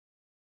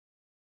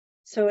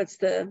 So it's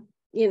the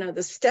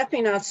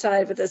stepping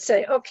outside of it that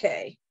say,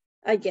 okay,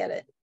 I get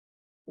it.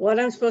 What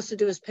I'm supposed to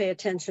do is pay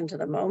attention to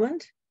the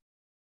moment,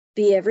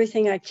 be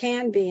everything I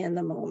can be in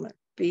the moment,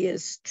 be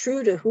as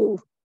true to who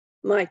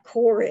my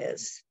core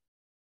is,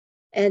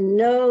 and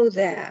know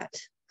that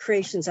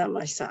creation's on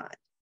my side,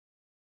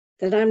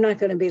 that I'm not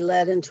going to be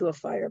led into a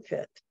fire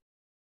pit.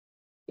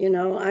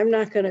 I'm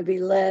not going to be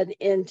led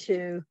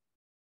into,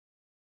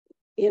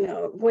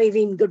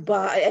 waving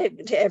goodbye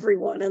to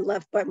everyone and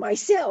left by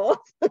myself.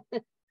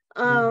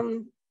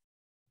 So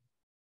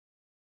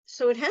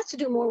it has to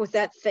do more with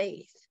that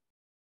faith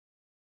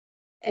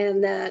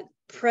and that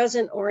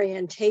present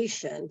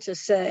orientation to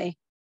say,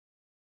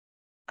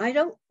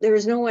 there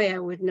is no way I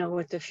would know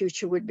what the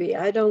future would be.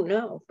 I don't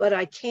know, but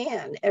I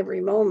can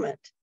every moment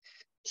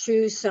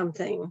choose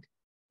something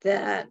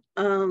that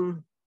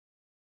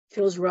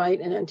feels right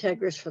and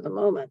integrous for the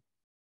moment.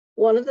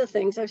 One of the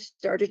things I've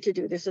started to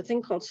do, there's a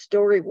thing called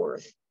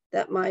Storyworth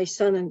that my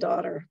son and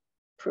daughter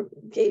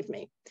gave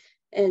me.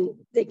 And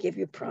they give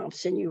you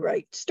prompts and you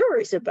write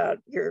stories about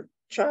your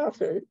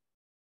childhood.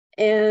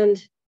 And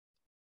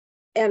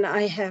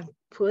I have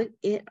put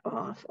it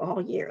off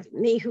all year.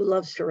 Me who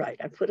loves to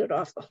write, I put it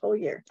off the whole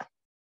year.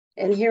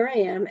 And here I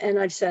am. And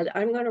I've said,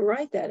 I'm going to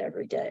write that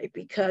every day,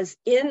 because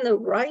in the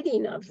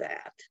writing of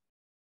that,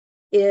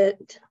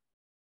 it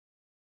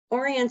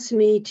orients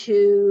me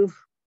to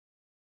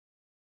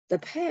the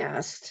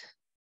past.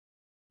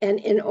 And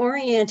in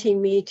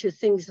orienting me to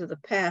things of the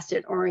past,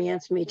 it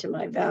orients me to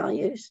my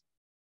values.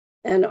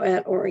 And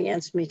it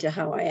orients me to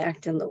how I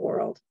act in the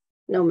world,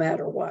 no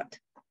matter what.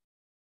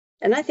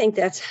 And I think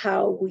that's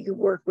how we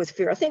work with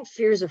fear. I think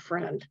fear is a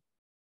friend.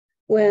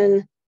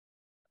 When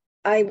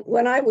I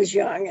was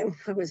young and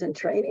I was in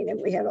training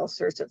and we had all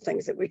sorts of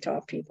things that we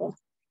taught people,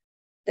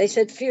 they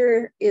said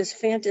fear is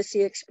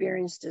fantasy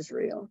experienced as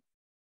real.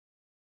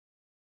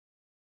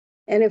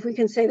 And if we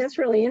can say that's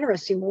really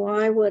interesting,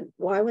 why would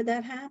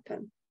that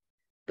happen?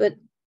 But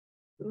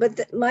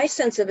my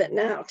sense of it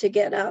now to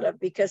get out of,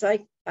 because I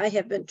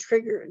have been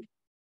triggered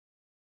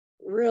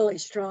really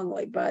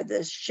strongly by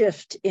this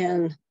shift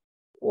in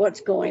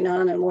what's going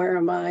on and where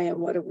am I and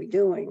what are we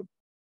doing?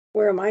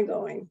 Where am I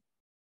going?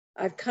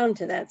 I've come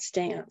to that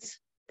stance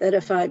that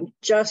if I'm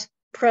just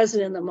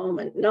present in the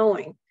moment,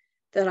 knowing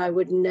that I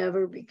would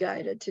never be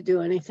guided to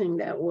do anything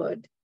that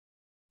would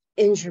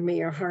injure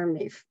me or harm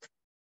me,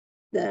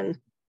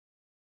 then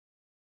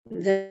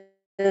the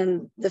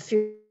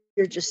fear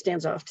just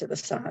stands off to the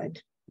side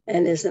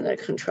and isn't a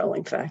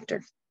controlling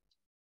factor.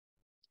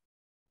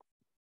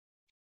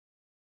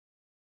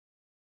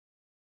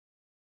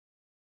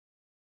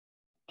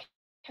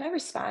 Can I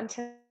respond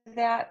to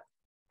that?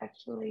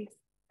 Actually,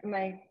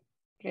 you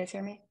guys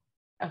hear me?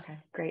 Okay,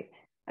 great.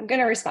 I'm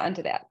going to respond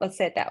to that. Let's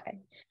say it that way.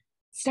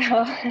 So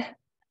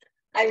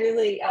I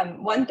really,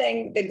 one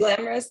thing, the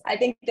glamorous, I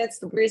think that's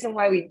the reason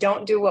why we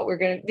don't do what we're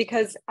going to,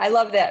 because I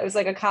love that. It was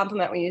like a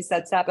compliment when you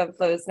said stop and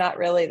flow is not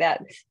really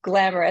that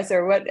glamorous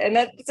or what. And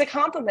it's a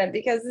compliment,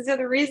 because these are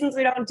the reasons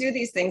we don't do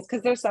these things,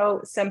 because they're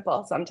so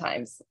simple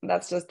sometimes.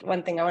 That's just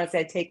one thing I want to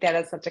say. I take that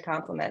as such a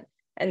compliment,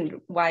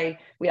 and why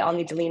we all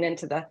need to lean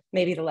into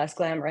maybe the less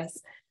glamorous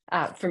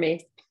for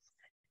me.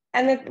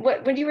 And then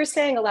when you were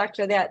saying,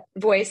 Electra, that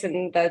voice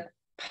and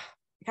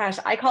gosh,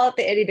 I call it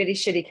the itty bitty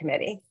shitty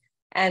committee.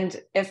 And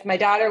if my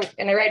daughter,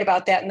 and I write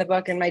about that in the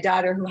book, and my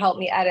daughter who helped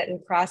me edit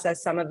and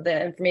process some of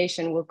the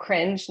information will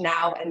cringe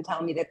now and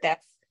tell me that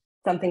that's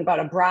something about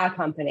a bra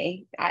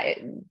company.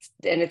 And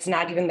it's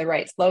not even the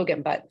right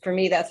slogan, but for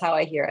me, that's how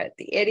I hear it.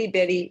 The itty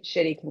bitty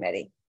shitty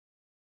committee.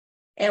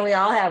 And we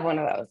all have one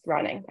of those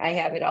running. I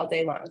have it all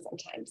day long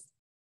sometimes.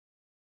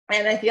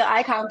 And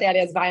I count that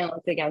as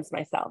violence against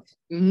myself.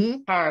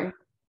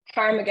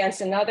 Harm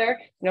against another,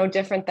 no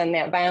different than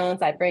that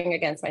violence I bring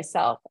against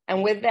myself.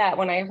 And with that,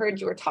 when I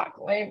heard you were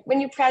talking, when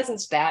you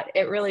presenced that,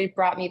 it really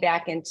brought me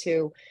back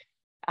into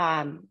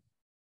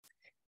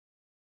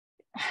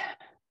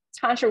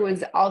Tantra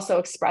was also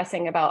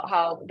expressing about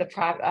how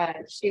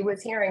she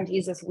was hearing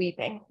Jesus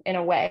weeping in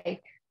a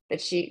way that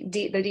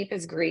the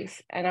deepest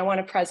grief. And I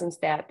want to presence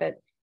that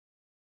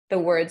the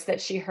words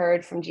that she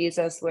heard from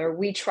Jesus were,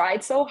 we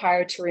tried so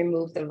hard to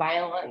remove the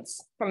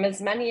violence from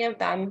as many of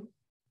them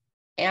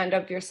and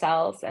of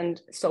yourselves,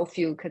 and so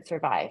few could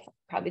survive.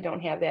 Probably don't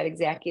have that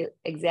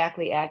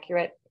exactly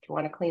accurate. If you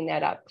want to clean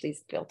that up,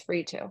 please feel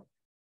free to.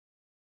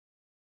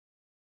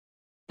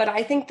 But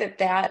I think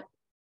that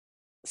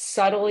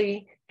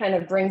subtly kind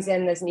of brings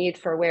in this need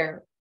for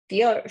where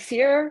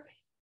fear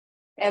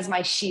as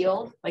my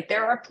shield. Like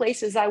there are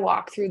places I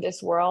walk through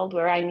this world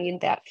where I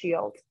need that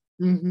shield.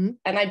 And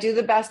I do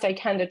the best I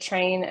can to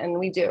train, and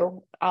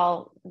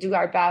I'll do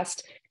our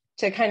best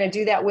to kind of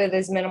do that with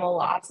as minimal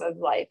loss of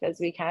life as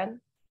we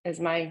can, is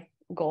my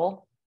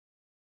goal.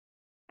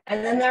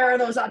 And then there are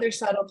those other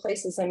subtle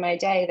places in my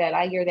day that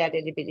I hear that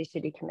itty bitty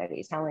shitty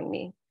committee telling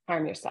me,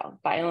 harm yourself,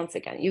 violence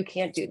again, you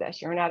can't do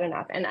this, you're not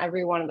enough. And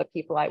every one of the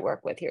people I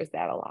work with hears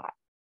that a lot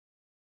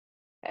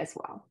as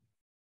well.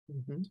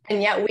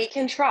 And yet we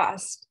can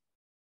trust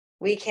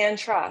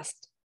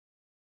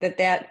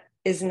that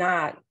is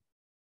not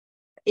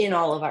in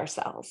all of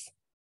ourselves.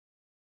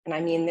 And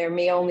I mean, there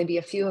may only be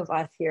a few of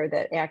us here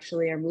that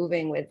actually are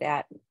moving with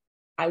that.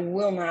 I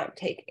will not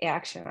take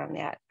action on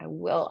that. I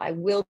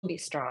will be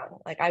strong.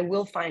 Like I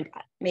will find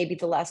maybe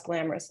the less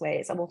glamorous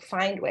ways. I will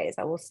find ways.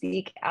 I will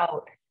seek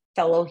out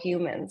fellow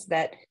humans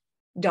that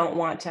don't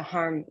want to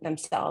harm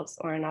themselves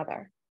or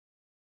another.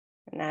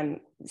 And I'm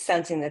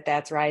sensing that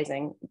that's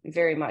rising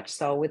very much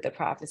so with the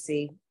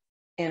prophecy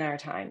in our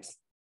times.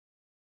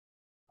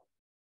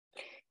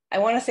 I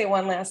want to say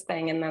one last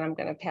thing, and then I'm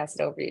going to pass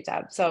it over to you,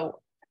 Deb.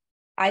 So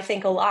I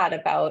think a lot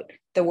about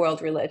the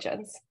world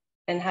religions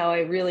and how I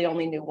really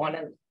only knew one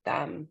of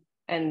them,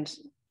 and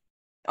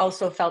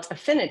also felt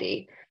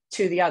affinity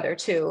to the other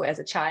two as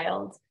a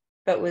child,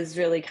 but was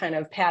really kind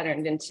of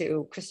patterned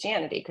into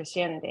Christianity.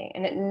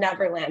 And it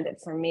never landed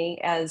for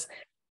me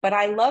but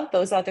I love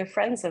those other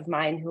friends of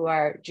mine who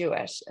are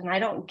Jewish, and I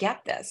don't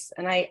get this.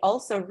 And I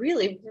also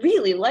really,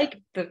 really like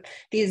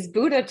these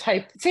Buddha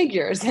type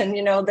figures. And,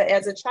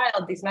 as a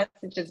child, these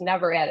messages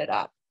never added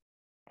up.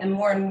 And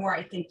more,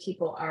 I think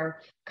people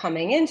are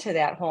coming into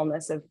that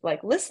wholeness of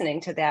like listening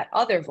to that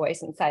other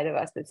voice inside of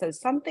us that says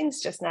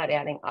something's just not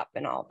adding up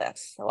in all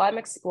this. So I'm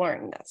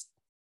exploring this.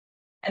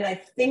 And I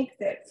think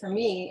that for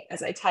me,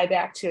 as I tie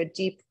back to a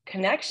deep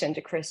connection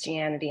to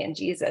Christianity and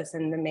Jesus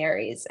and the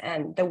Marys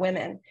and the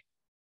women,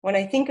 when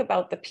I think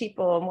about the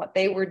people and what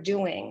they were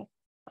doing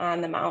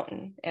on the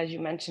mountain, as you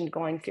mentioned,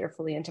 going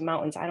fearfully into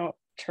mountains, I don't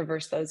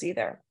traverse those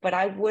either. But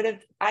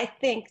I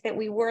think that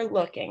we were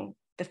looking,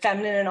 the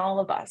feminine in all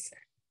of us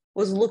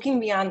was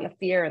looking beyond the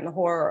fear and the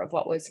horror of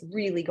what was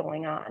really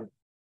going on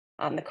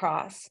the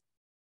cross.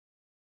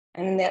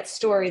 And in that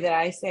story that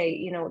I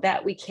say,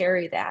 that we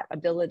carry that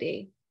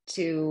ability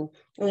to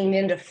lean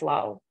into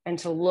flow and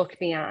to look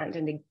beyond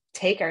and to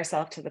take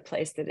ourselves to the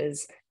place that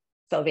is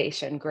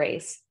salvation,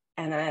 grace.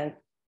 And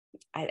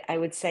I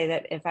would say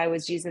that if I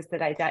was Jesus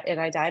and I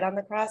died on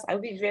the cross, I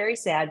would be very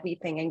sad,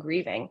 weeping and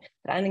grieving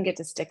that I didn't get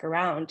to stick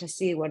around to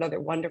see what other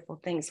wonderful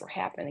things were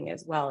happening,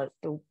 as well as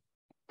the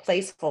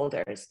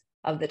placeholders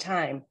of the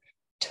time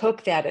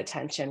took that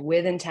attention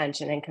with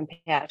intention and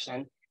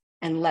compassion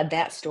and led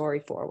that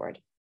story forward.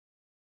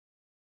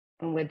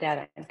 And with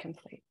that, I'm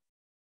complete.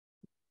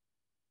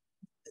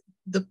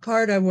 The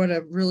part I want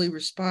to really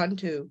respond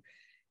to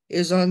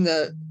is on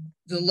the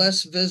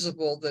less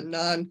visible, the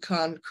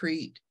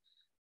non-concrete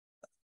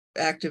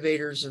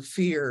activators of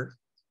fear,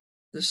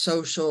 the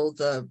social,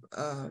 the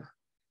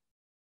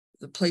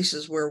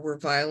places where we're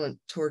violent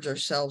towards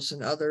ourselves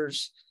and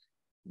others,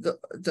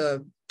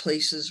 the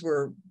places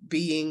where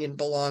being and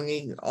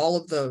belonging, all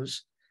of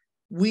those,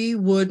 we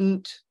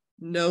wouldn't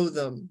know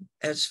them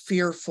as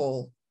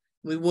fearful.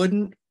 We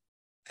wouldn't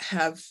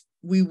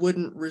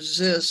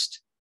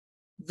resist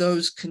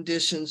those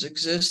conditions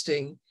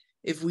existing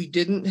if we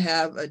didn't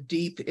have a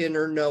deep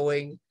inner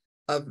knowing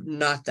of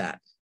not that.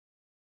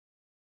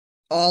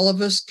 All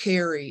of us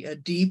carry a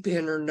deep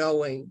inner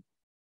knowing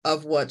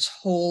of what's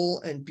whole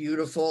and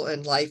beautiful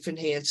and life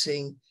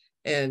enhancing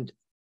and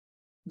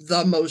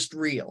the most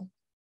real,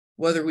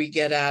 whether we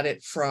get at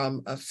it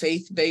from a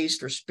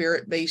faith-based or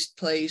spirit-based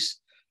place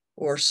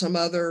or some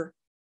other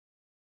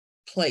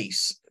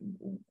place,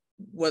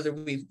 whether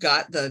we've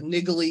got the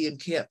niggly and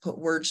can't put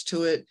words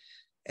to it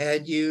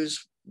and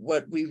use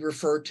what we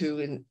refer to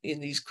in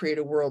these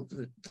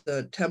CreateAWorld,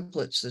 the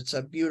templates. It's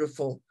a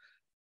beautiful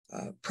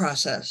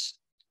process.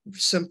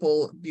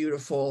 Simple,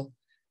 beautiful,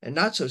 and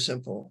not so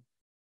simple.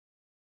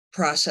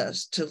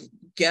 process to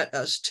get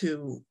us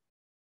to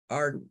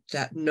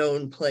that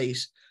known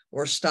place,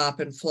 or stop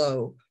and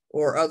flow,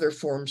 or other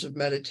forms of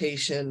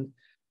meditation,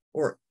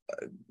 or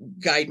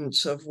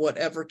guidance of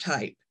whatever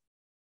type.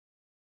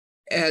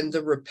 And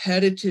the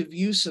repetitive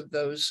use of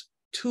those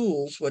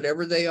tools,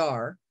 whatever they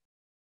are,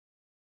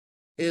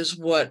 is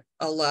what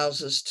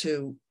allows us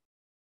to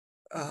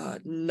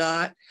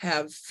not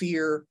have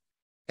fear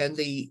and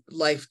the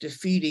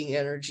life-defeating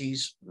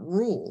energies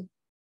rule.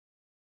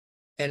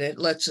 And it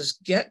lets us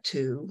get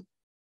to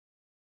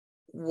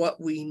what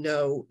we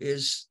know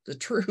is the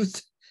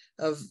truth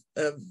of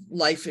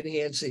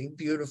life-enhancing,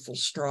 beautiful,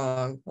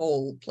 strong,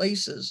 whole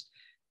places.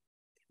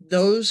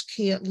 Those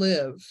can't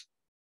live.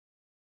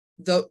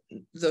 The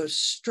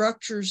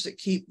structures that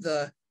keep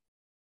the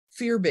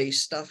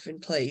fear-based stuff in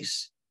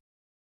place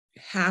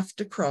have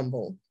to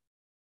crumble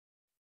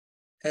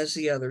as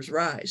the others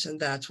rise, and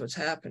that's what's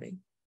happening.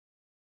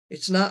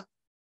 It's not,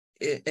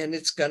 and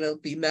it's going to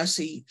be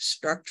messy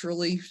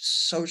structurally,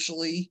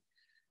 socially,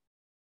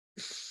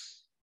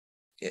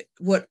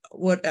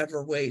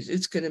 whatever ways,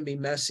 it's going to be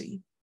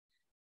messy.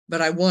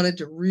 But I wanted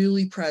to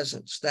really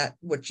presence that,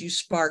 what you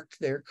sparked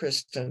there,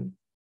 Kristen.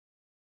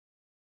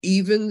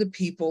 Even the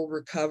people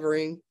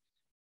recovering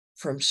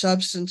from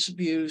substance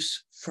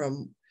abuse,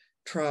 from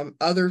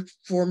other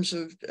forms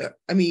of,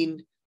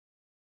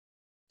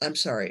 I'm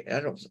sorry,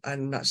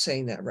 I'm not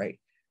saying that right.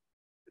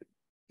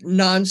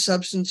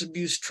 Non-substance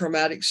abuse,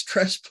 traumatic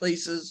stress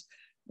places,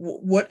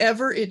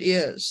 whatever it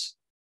is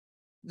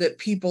that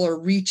people are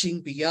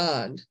reaching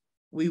beyond,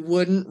 we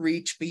wouldn't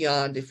reach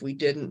beyond if we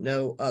didn't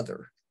know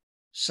other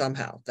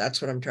somehow.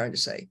 That's what I'm trying to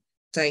say.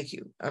 Thank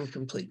you. I'm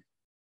complete.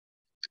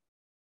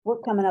 We're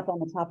coming up on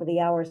the top of the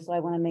hour, so I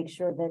want to make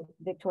sure that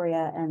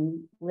Victoria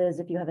and Liz,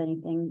 if you have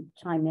anything,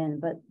 chime in.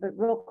 But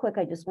real quick,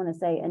 I just want to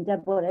say, and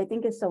Deb, what I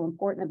think is so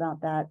important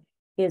about that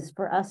is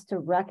for us to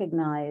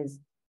recognize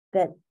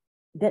that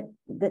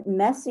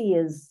messy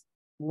is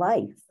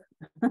life.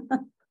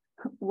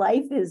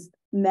 Life is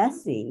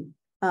messy,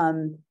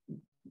 and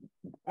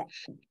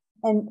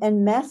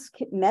mess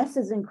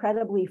is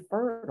incredibly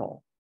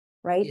fertile,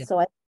 right? Yeah. So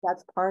I think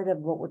that's part of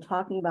what we're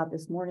talking about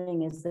this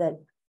morning is that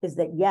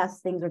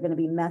yes, things are going to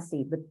be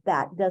messy, but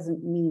that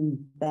doesn't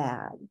mean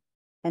bad.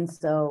 And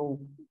so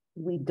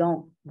we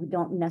don't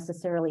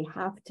necessarily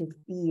have to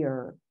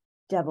fear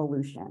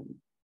devolution.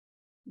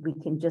 We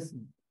can just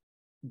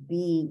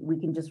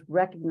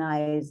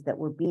recognize that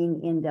we're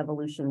being in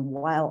devolution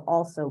while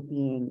also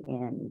being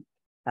in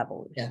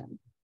evolution. Yeah.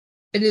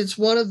 And it's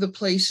one of the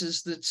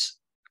places that's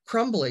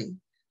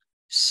crumbling.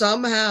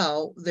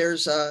 Somehow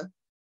there's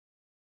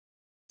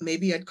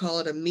maybe I'd call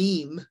it a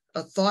meme,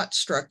 a thought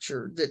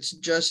structure that's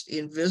just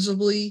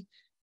invisibly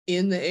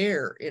in the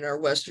air in our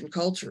Western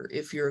culture.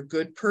 If you're a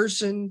good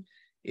person,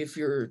 if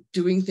you're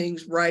doing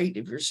things right,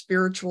 if you're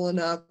spiritual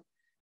enough,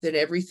 then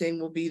everything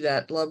will be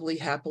that lovely,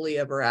 happily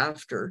ever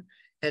after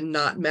and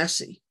not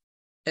messy.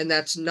 And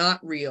that's not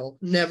real,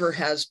 never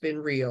has been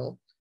real.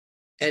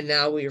 And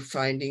now we are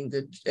finding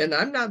that, and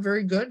I'm not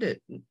very good at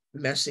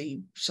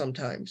messy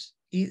sometimes,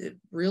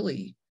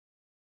 really.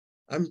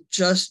 I'm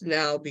just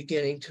now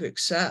beginning to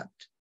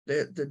accept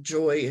the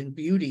joy and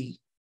beauty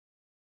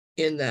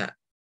in that.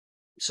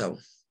 So,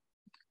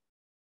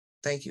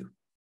 thank you.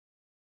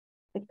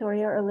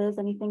 Victoria or Liz,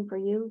 anything for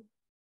you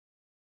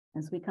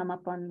as we come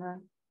up on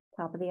the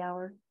top of the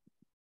hour?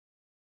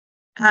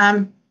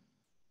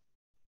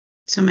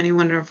 So many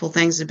wonderful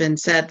things have been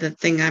said. The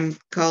thing I'm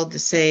called to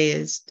say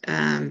is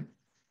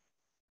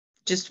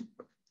just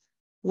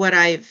what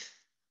I've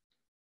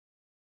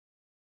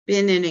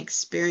been in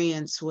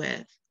experience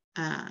with.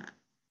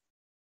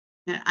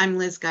 I'm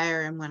Liz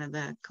Geyer. I'm one of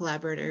the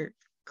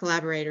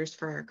collaborators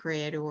for our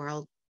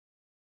CreateAWorld.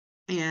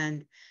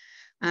 And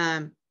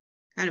kind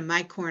of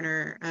my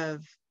corner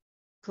of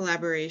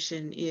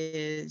collaboration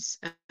is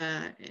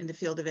in the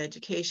field of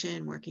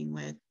education, working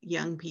with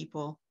young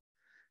people.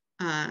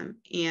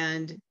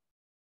 And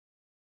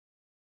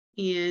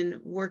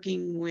in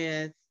working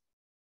with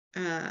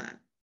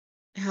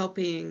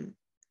helping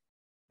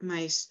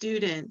my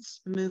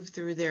students move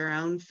through their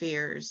own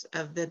fears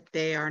of that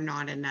they are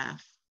not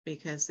enough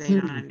because they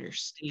don't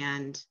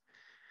understand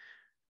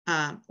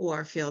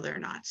or feel they're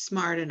not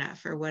smart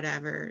enough or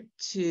whatever,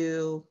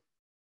 to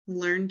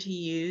learn to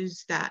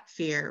use that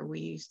fear.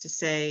 We used to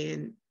say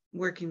in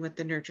working with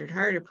the nurtured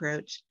heart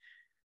approach,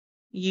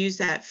 use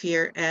that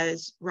fear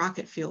as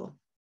rocket fuel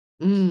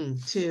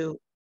to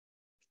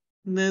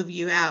move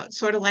you out,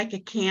 sort of like a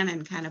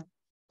cannon kind of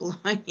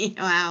blowing you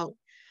out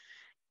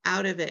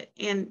of it,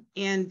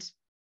 and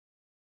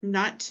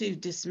not to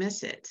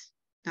dismiss it.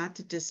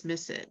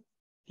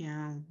 You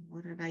know,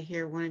 what did I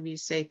hear one of you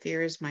say?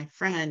 Fear is my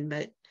friend,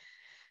 but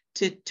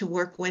to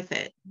work with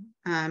it,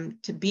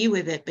 to be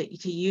with it, but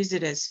to use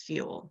it as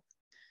fuel.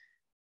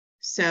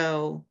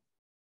 So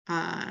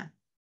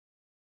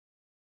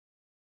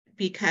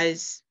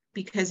because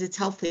it's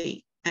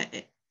healthy,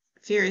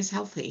 fear is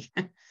healthy.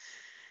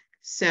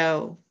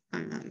 So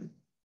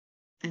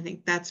I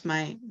think that's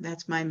my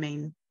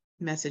main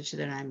message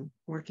that I'm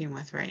working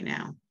with right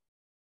now.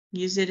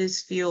 Use it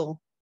as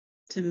fuel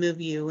to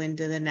move you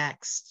into the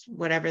next,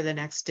 whatever the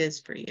next is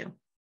for you.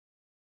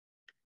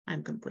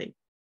 I'm complete.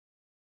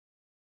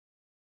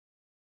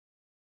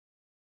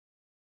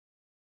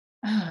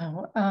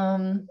 Oh,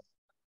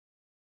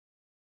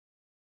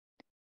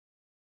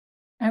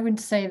 I would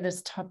say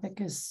this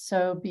topic is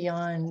so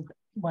beyond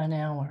 1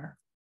 hour.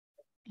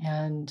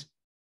 And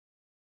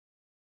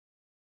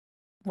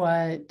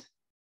what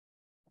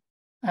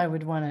I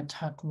would want to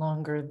talk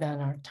longer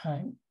than our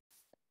time.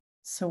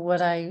 So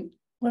what I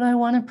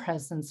want to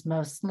presence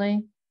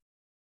mostly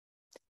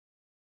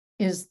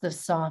is the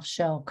soft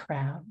shell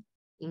crab.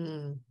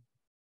 Mm.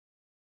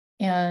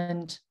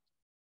 And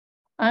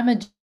I'm a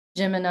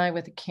Gemini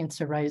with a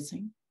Cancer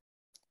rising.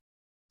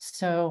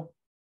 So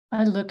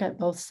I look at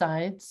both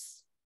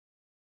sides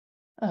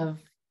of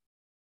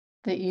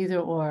the either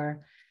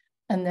or,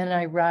 and then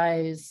I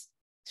rise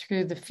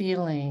through the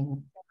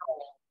feeling,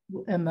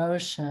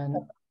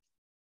 emotion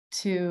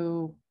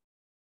to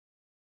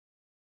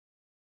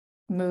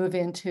move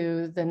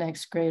into the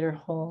next greater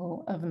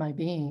whole of my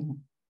being.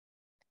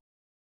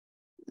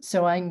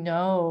 So I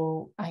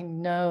know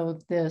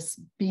this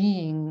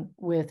being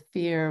with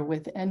fear,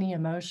 with any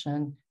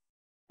emotion,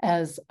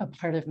 as a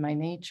part of my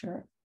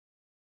nature.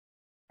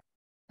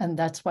 And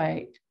that's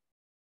why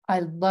I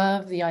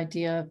love the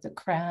idea of the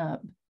crab.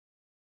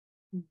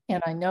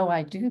 And I know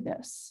I do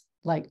this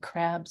like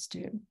crabs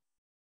do.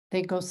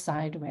 They go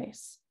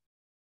sideways.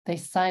 They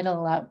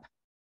sidle up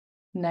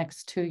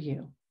next to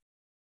you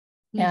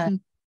and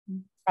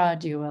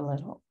prod you a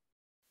little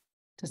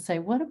to say,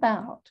 what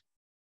about?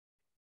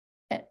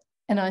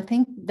 And I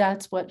think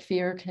that's what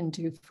fear can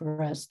do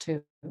for us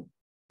too,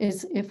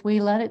 is if we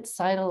let it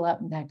sidle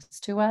up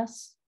next to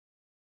us.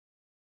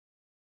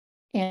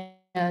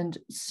 And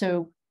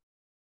so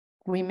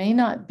we may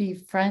not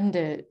befriend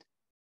it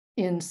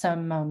in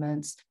some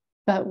moments,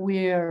 but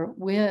we're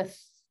with,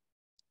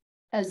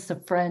 as the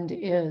friend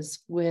is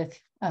with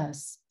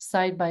us,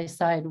 side by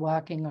side,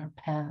 walking our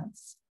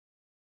paths.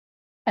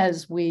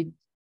 As we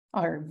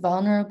are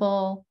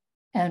vulnerable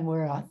and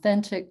we're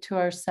authentic to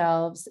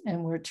ourselves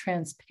and we're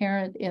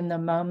transparent in the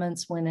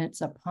moments when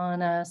it's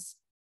upon us,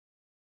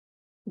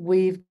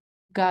 we've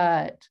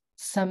got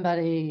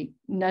somebody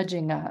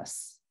nudging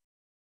us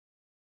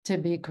to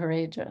be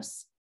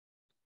courageous.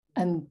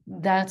 And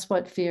that's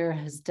what fear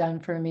has done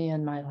for me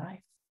in my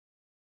life,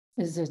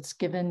 is it's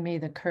given me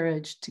the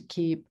courage to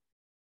keep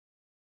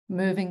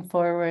moving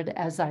forward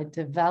as I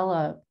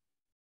develop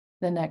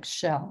the next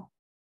shell.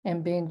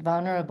 And being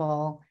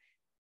vulnerable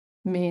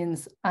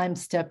means I'm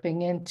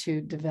stepping into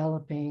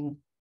developing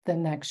the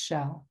next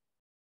shell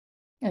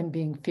and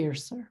being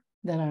fiercer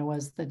than I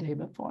was the day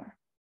before.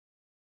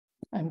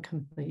 I'm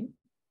complete.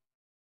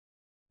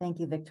 Thank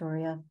you,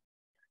 Victoria.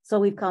 So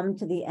we've come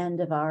to the end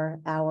of our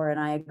hour, and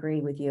I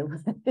agree with you,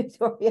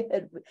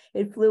 Victoria.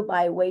 It flew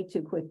by way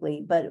too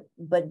quickly,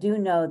 but do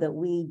know that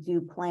we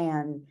do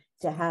plan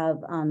to have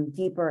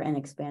deeper and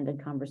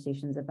expanded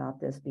conversations about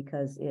this,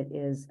 because it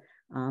is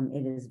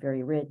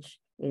very rich,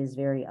 it is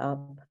very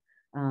up,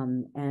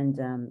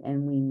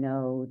 and we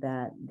know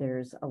that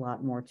there's a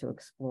lot more to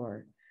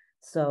explore.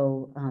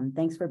 So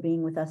thanks for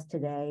being with us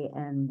today,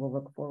 and we'll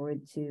look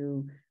forward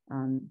to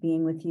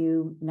being with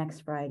you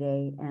next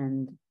Friday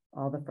and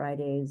all the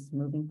Fridays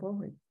moving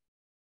forward.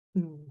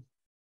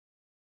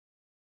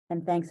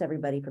 And thanks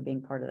everybody for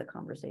being part of the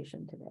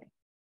conversation today.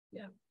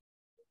 Yeah.